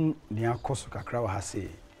Mohu nia koso kakra wa hase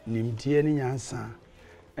nimdie ni nyansa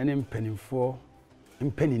ene mpanimfo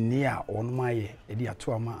mpani ni a onmaye edi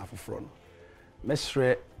ato ama afoforo no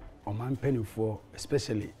mesre oman mpanimfo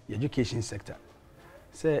especially the education sector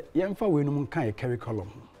say yemfa wenum kan ye curriculum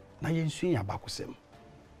na yensua ya bakosem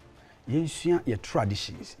yensua ye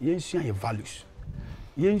traditions yensua ye values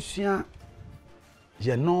yensua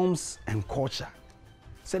ye norms and culture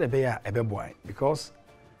say the be a boy because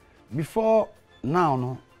before now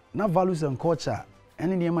no na values and culture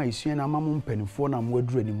any niema isua na amam mpanimfo na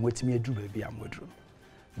amwaduru ni mwetimi aduru bia amwaduru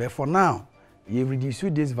but for now you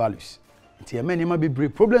reduce these values nti e niema be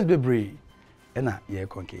problems be na ye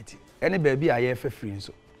concrete any baby aye fa free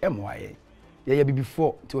nso emwa ye be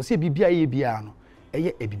before nti o se bibia ye bia no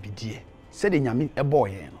eye ebibidie se de nyame ebo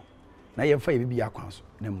ye no na ye fa ye bibia kwan so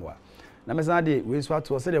na mwa na mesa de we so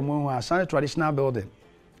ato se de mo a traditional building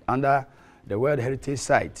under the World Heritage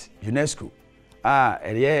Site UNESCO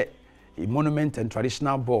a monument and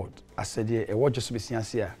traditional board I said e wo just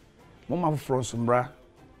besiase a mama from sombra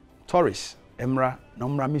tourists emra no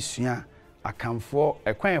mra mesua akamfo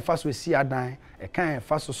ekwan e faso esi adan e kan e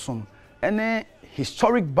faso som any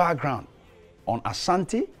historic background on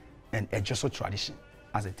Asante and Ejisu tradition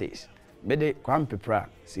as it is mede kwam pepra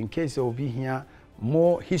in case there will be here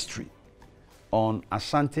more history on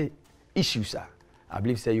Asante issues I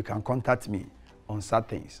believe say you can contact me on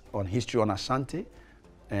certain things, on history on Asante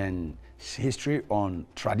and history on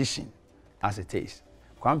tradition as it is.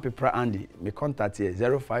 Kwam Pepra Andy, me contact here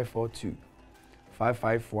 0542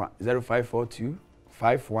 551 0542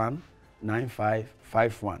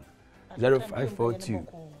 519551 0542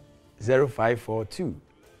 0542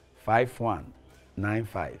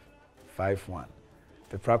 519551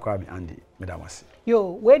 Pepra Kwame Andy, medamasi.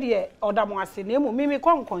 Yo, where the other mwase name me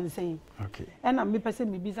kon concern. Okay. And I'm me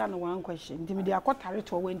person me bisa no one question. Ti me dey akotare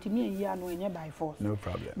to when ti me here no enye by force. No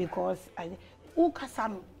problem. Because who kasa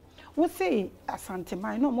no. We say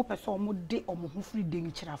Asantewaa no mo person mo de omo ho free de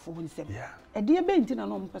nchirafo nsem. Yeah. E de be nti na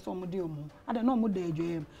no mo person mo de omo. Ada no mo de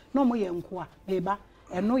adwem. No mo ye nko a beba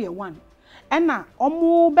eno ye one. Ena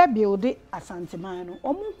omo be build Asantewaa no.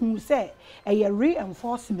 Omo hu say e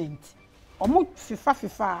reinforcement. Omo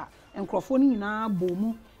fifa enkrofoni nyina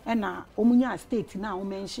bomu ena omunya state na o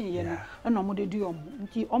mention ye no ena omo de du omo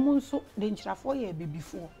nti omo nso de nchirafo ye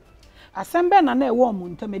bebifo asembe na ewo omo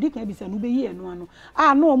ntamedi kan bisa no be ye no ano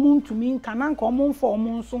na omo ntumi nka na nka omo mfa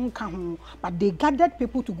omo nso nka ho but they gathered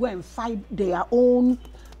people to go and fight their own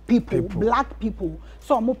people. Black people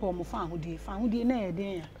so omo pa omo fa hodie na ye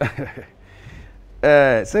den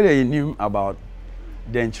ya say you knew about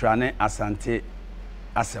the Ntrane Asante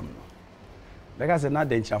Asem. Like I said, not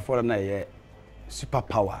the Nchafora na ye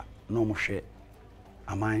superpower no mo hwe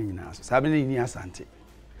aman nyina so sabe ni Asante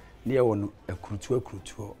ne ye wono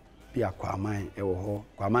ekrutuo bi akwa aman e wo ho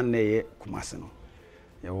kwa aman na ye Kumase no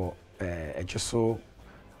ye wo Ejisu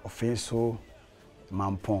ofenso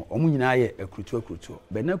mampon omu nyina ye ekrutuo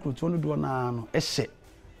be na ekrutuo no do na no ehye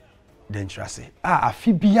the Ntrase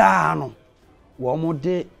afi bia no wo mo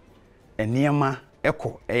de eniema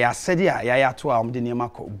eko ya sede a ya to a mo de niema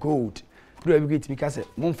ko gold bro we get because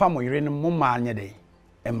momfa mo yire no mo ma anye dey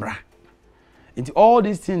emra into all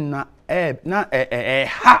these things na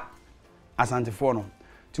ha Asantewaa no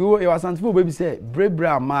to you Asantewaa baby say bravery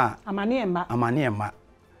ama amane emma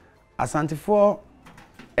Asantewaa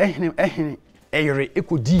ehene eyire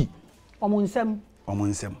ekodi omo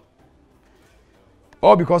nsem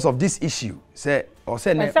all because of this issue say or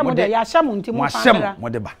say ne mo de ya hya mo nti mo fa mo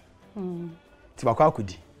de ba ti ba kwa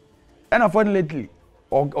akodi and unfortunately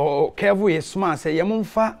or careful ye smart say ye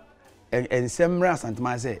momfa ensemra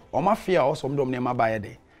Asantewaa say o ma fear o som dom ne ma ba ye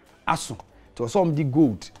de aso to som di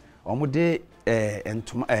gold o mo de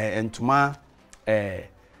entuma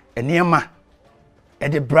eniema e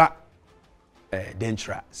de bra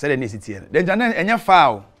dentra say the necessity dentra na enya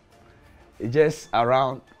foul just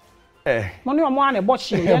around money o mo an e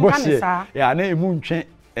bochie ye kan sa ya na emu ntwe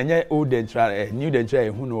enye old dentra new dentra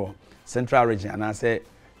ehu no central region and I say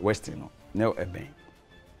western no no eben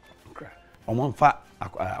omo fa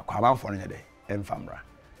akwaban fo no de emfamra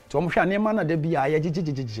to omo hwa niema na da bia ya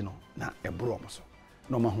gigigigi no na ebro omo so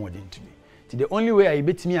no ma ho de ntumi ti the only way I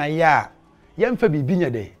betimi aya ya mfa bibi nya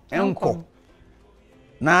de enko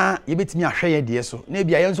na yebetimi ahwe ye de so na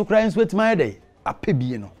bia ye nso kra nso betimi ayede apɛ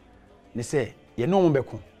bie no ne se ye no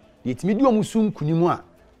mbeko yetimi di omusu nkunimu a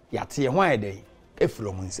yate ye ho ayede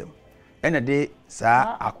efuro mu nsem ene de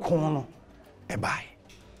saa akon no ebai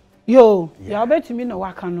yo ya obetimi no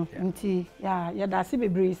waka no nti ya da se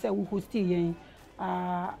bebre se wo hosti yen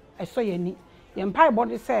eso ye ni ye mpa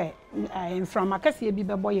body se from akase bi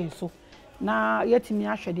bebo ye so na yetimi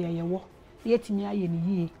ahwe de ye wo yetimi aye ni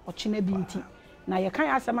yie ochina bi nti na ye kan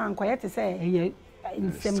asem anko ye te se ye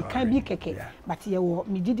nsem kan bi keke but ye wo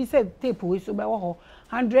me gidi se tape we so be wo ho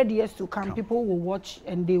 100 years to come people will watch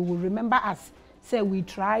and they will remember us say we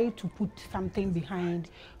try to put something behind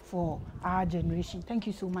for our generation. Thank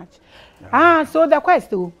you so much. So the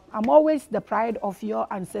question, I'm always the pride of your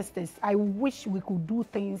ancestors. I wish we could do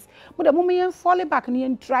things, but the moment you fall back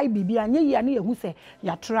and try baby and you who say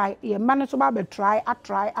you try, you manage to try,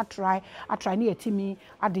 I try near Timmy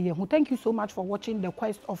at the Thank you so much for watching the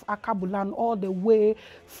quest of Akabulan all the way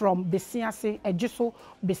from Besease, Ejisu,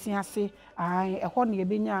 Besease, a honey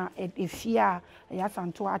benya efia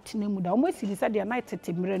Asantewaa Athena almost said the night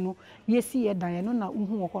timreno yesi Diana na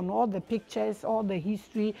all the pictures, all the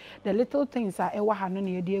history, the little things are ewa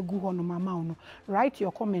hanone de egu hono mama no. Write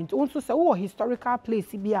your comment. Also say oh historical place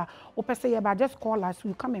bia opese but just call us,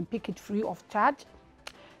 we come and pick it free of charge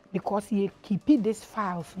because you keep these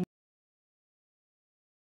files.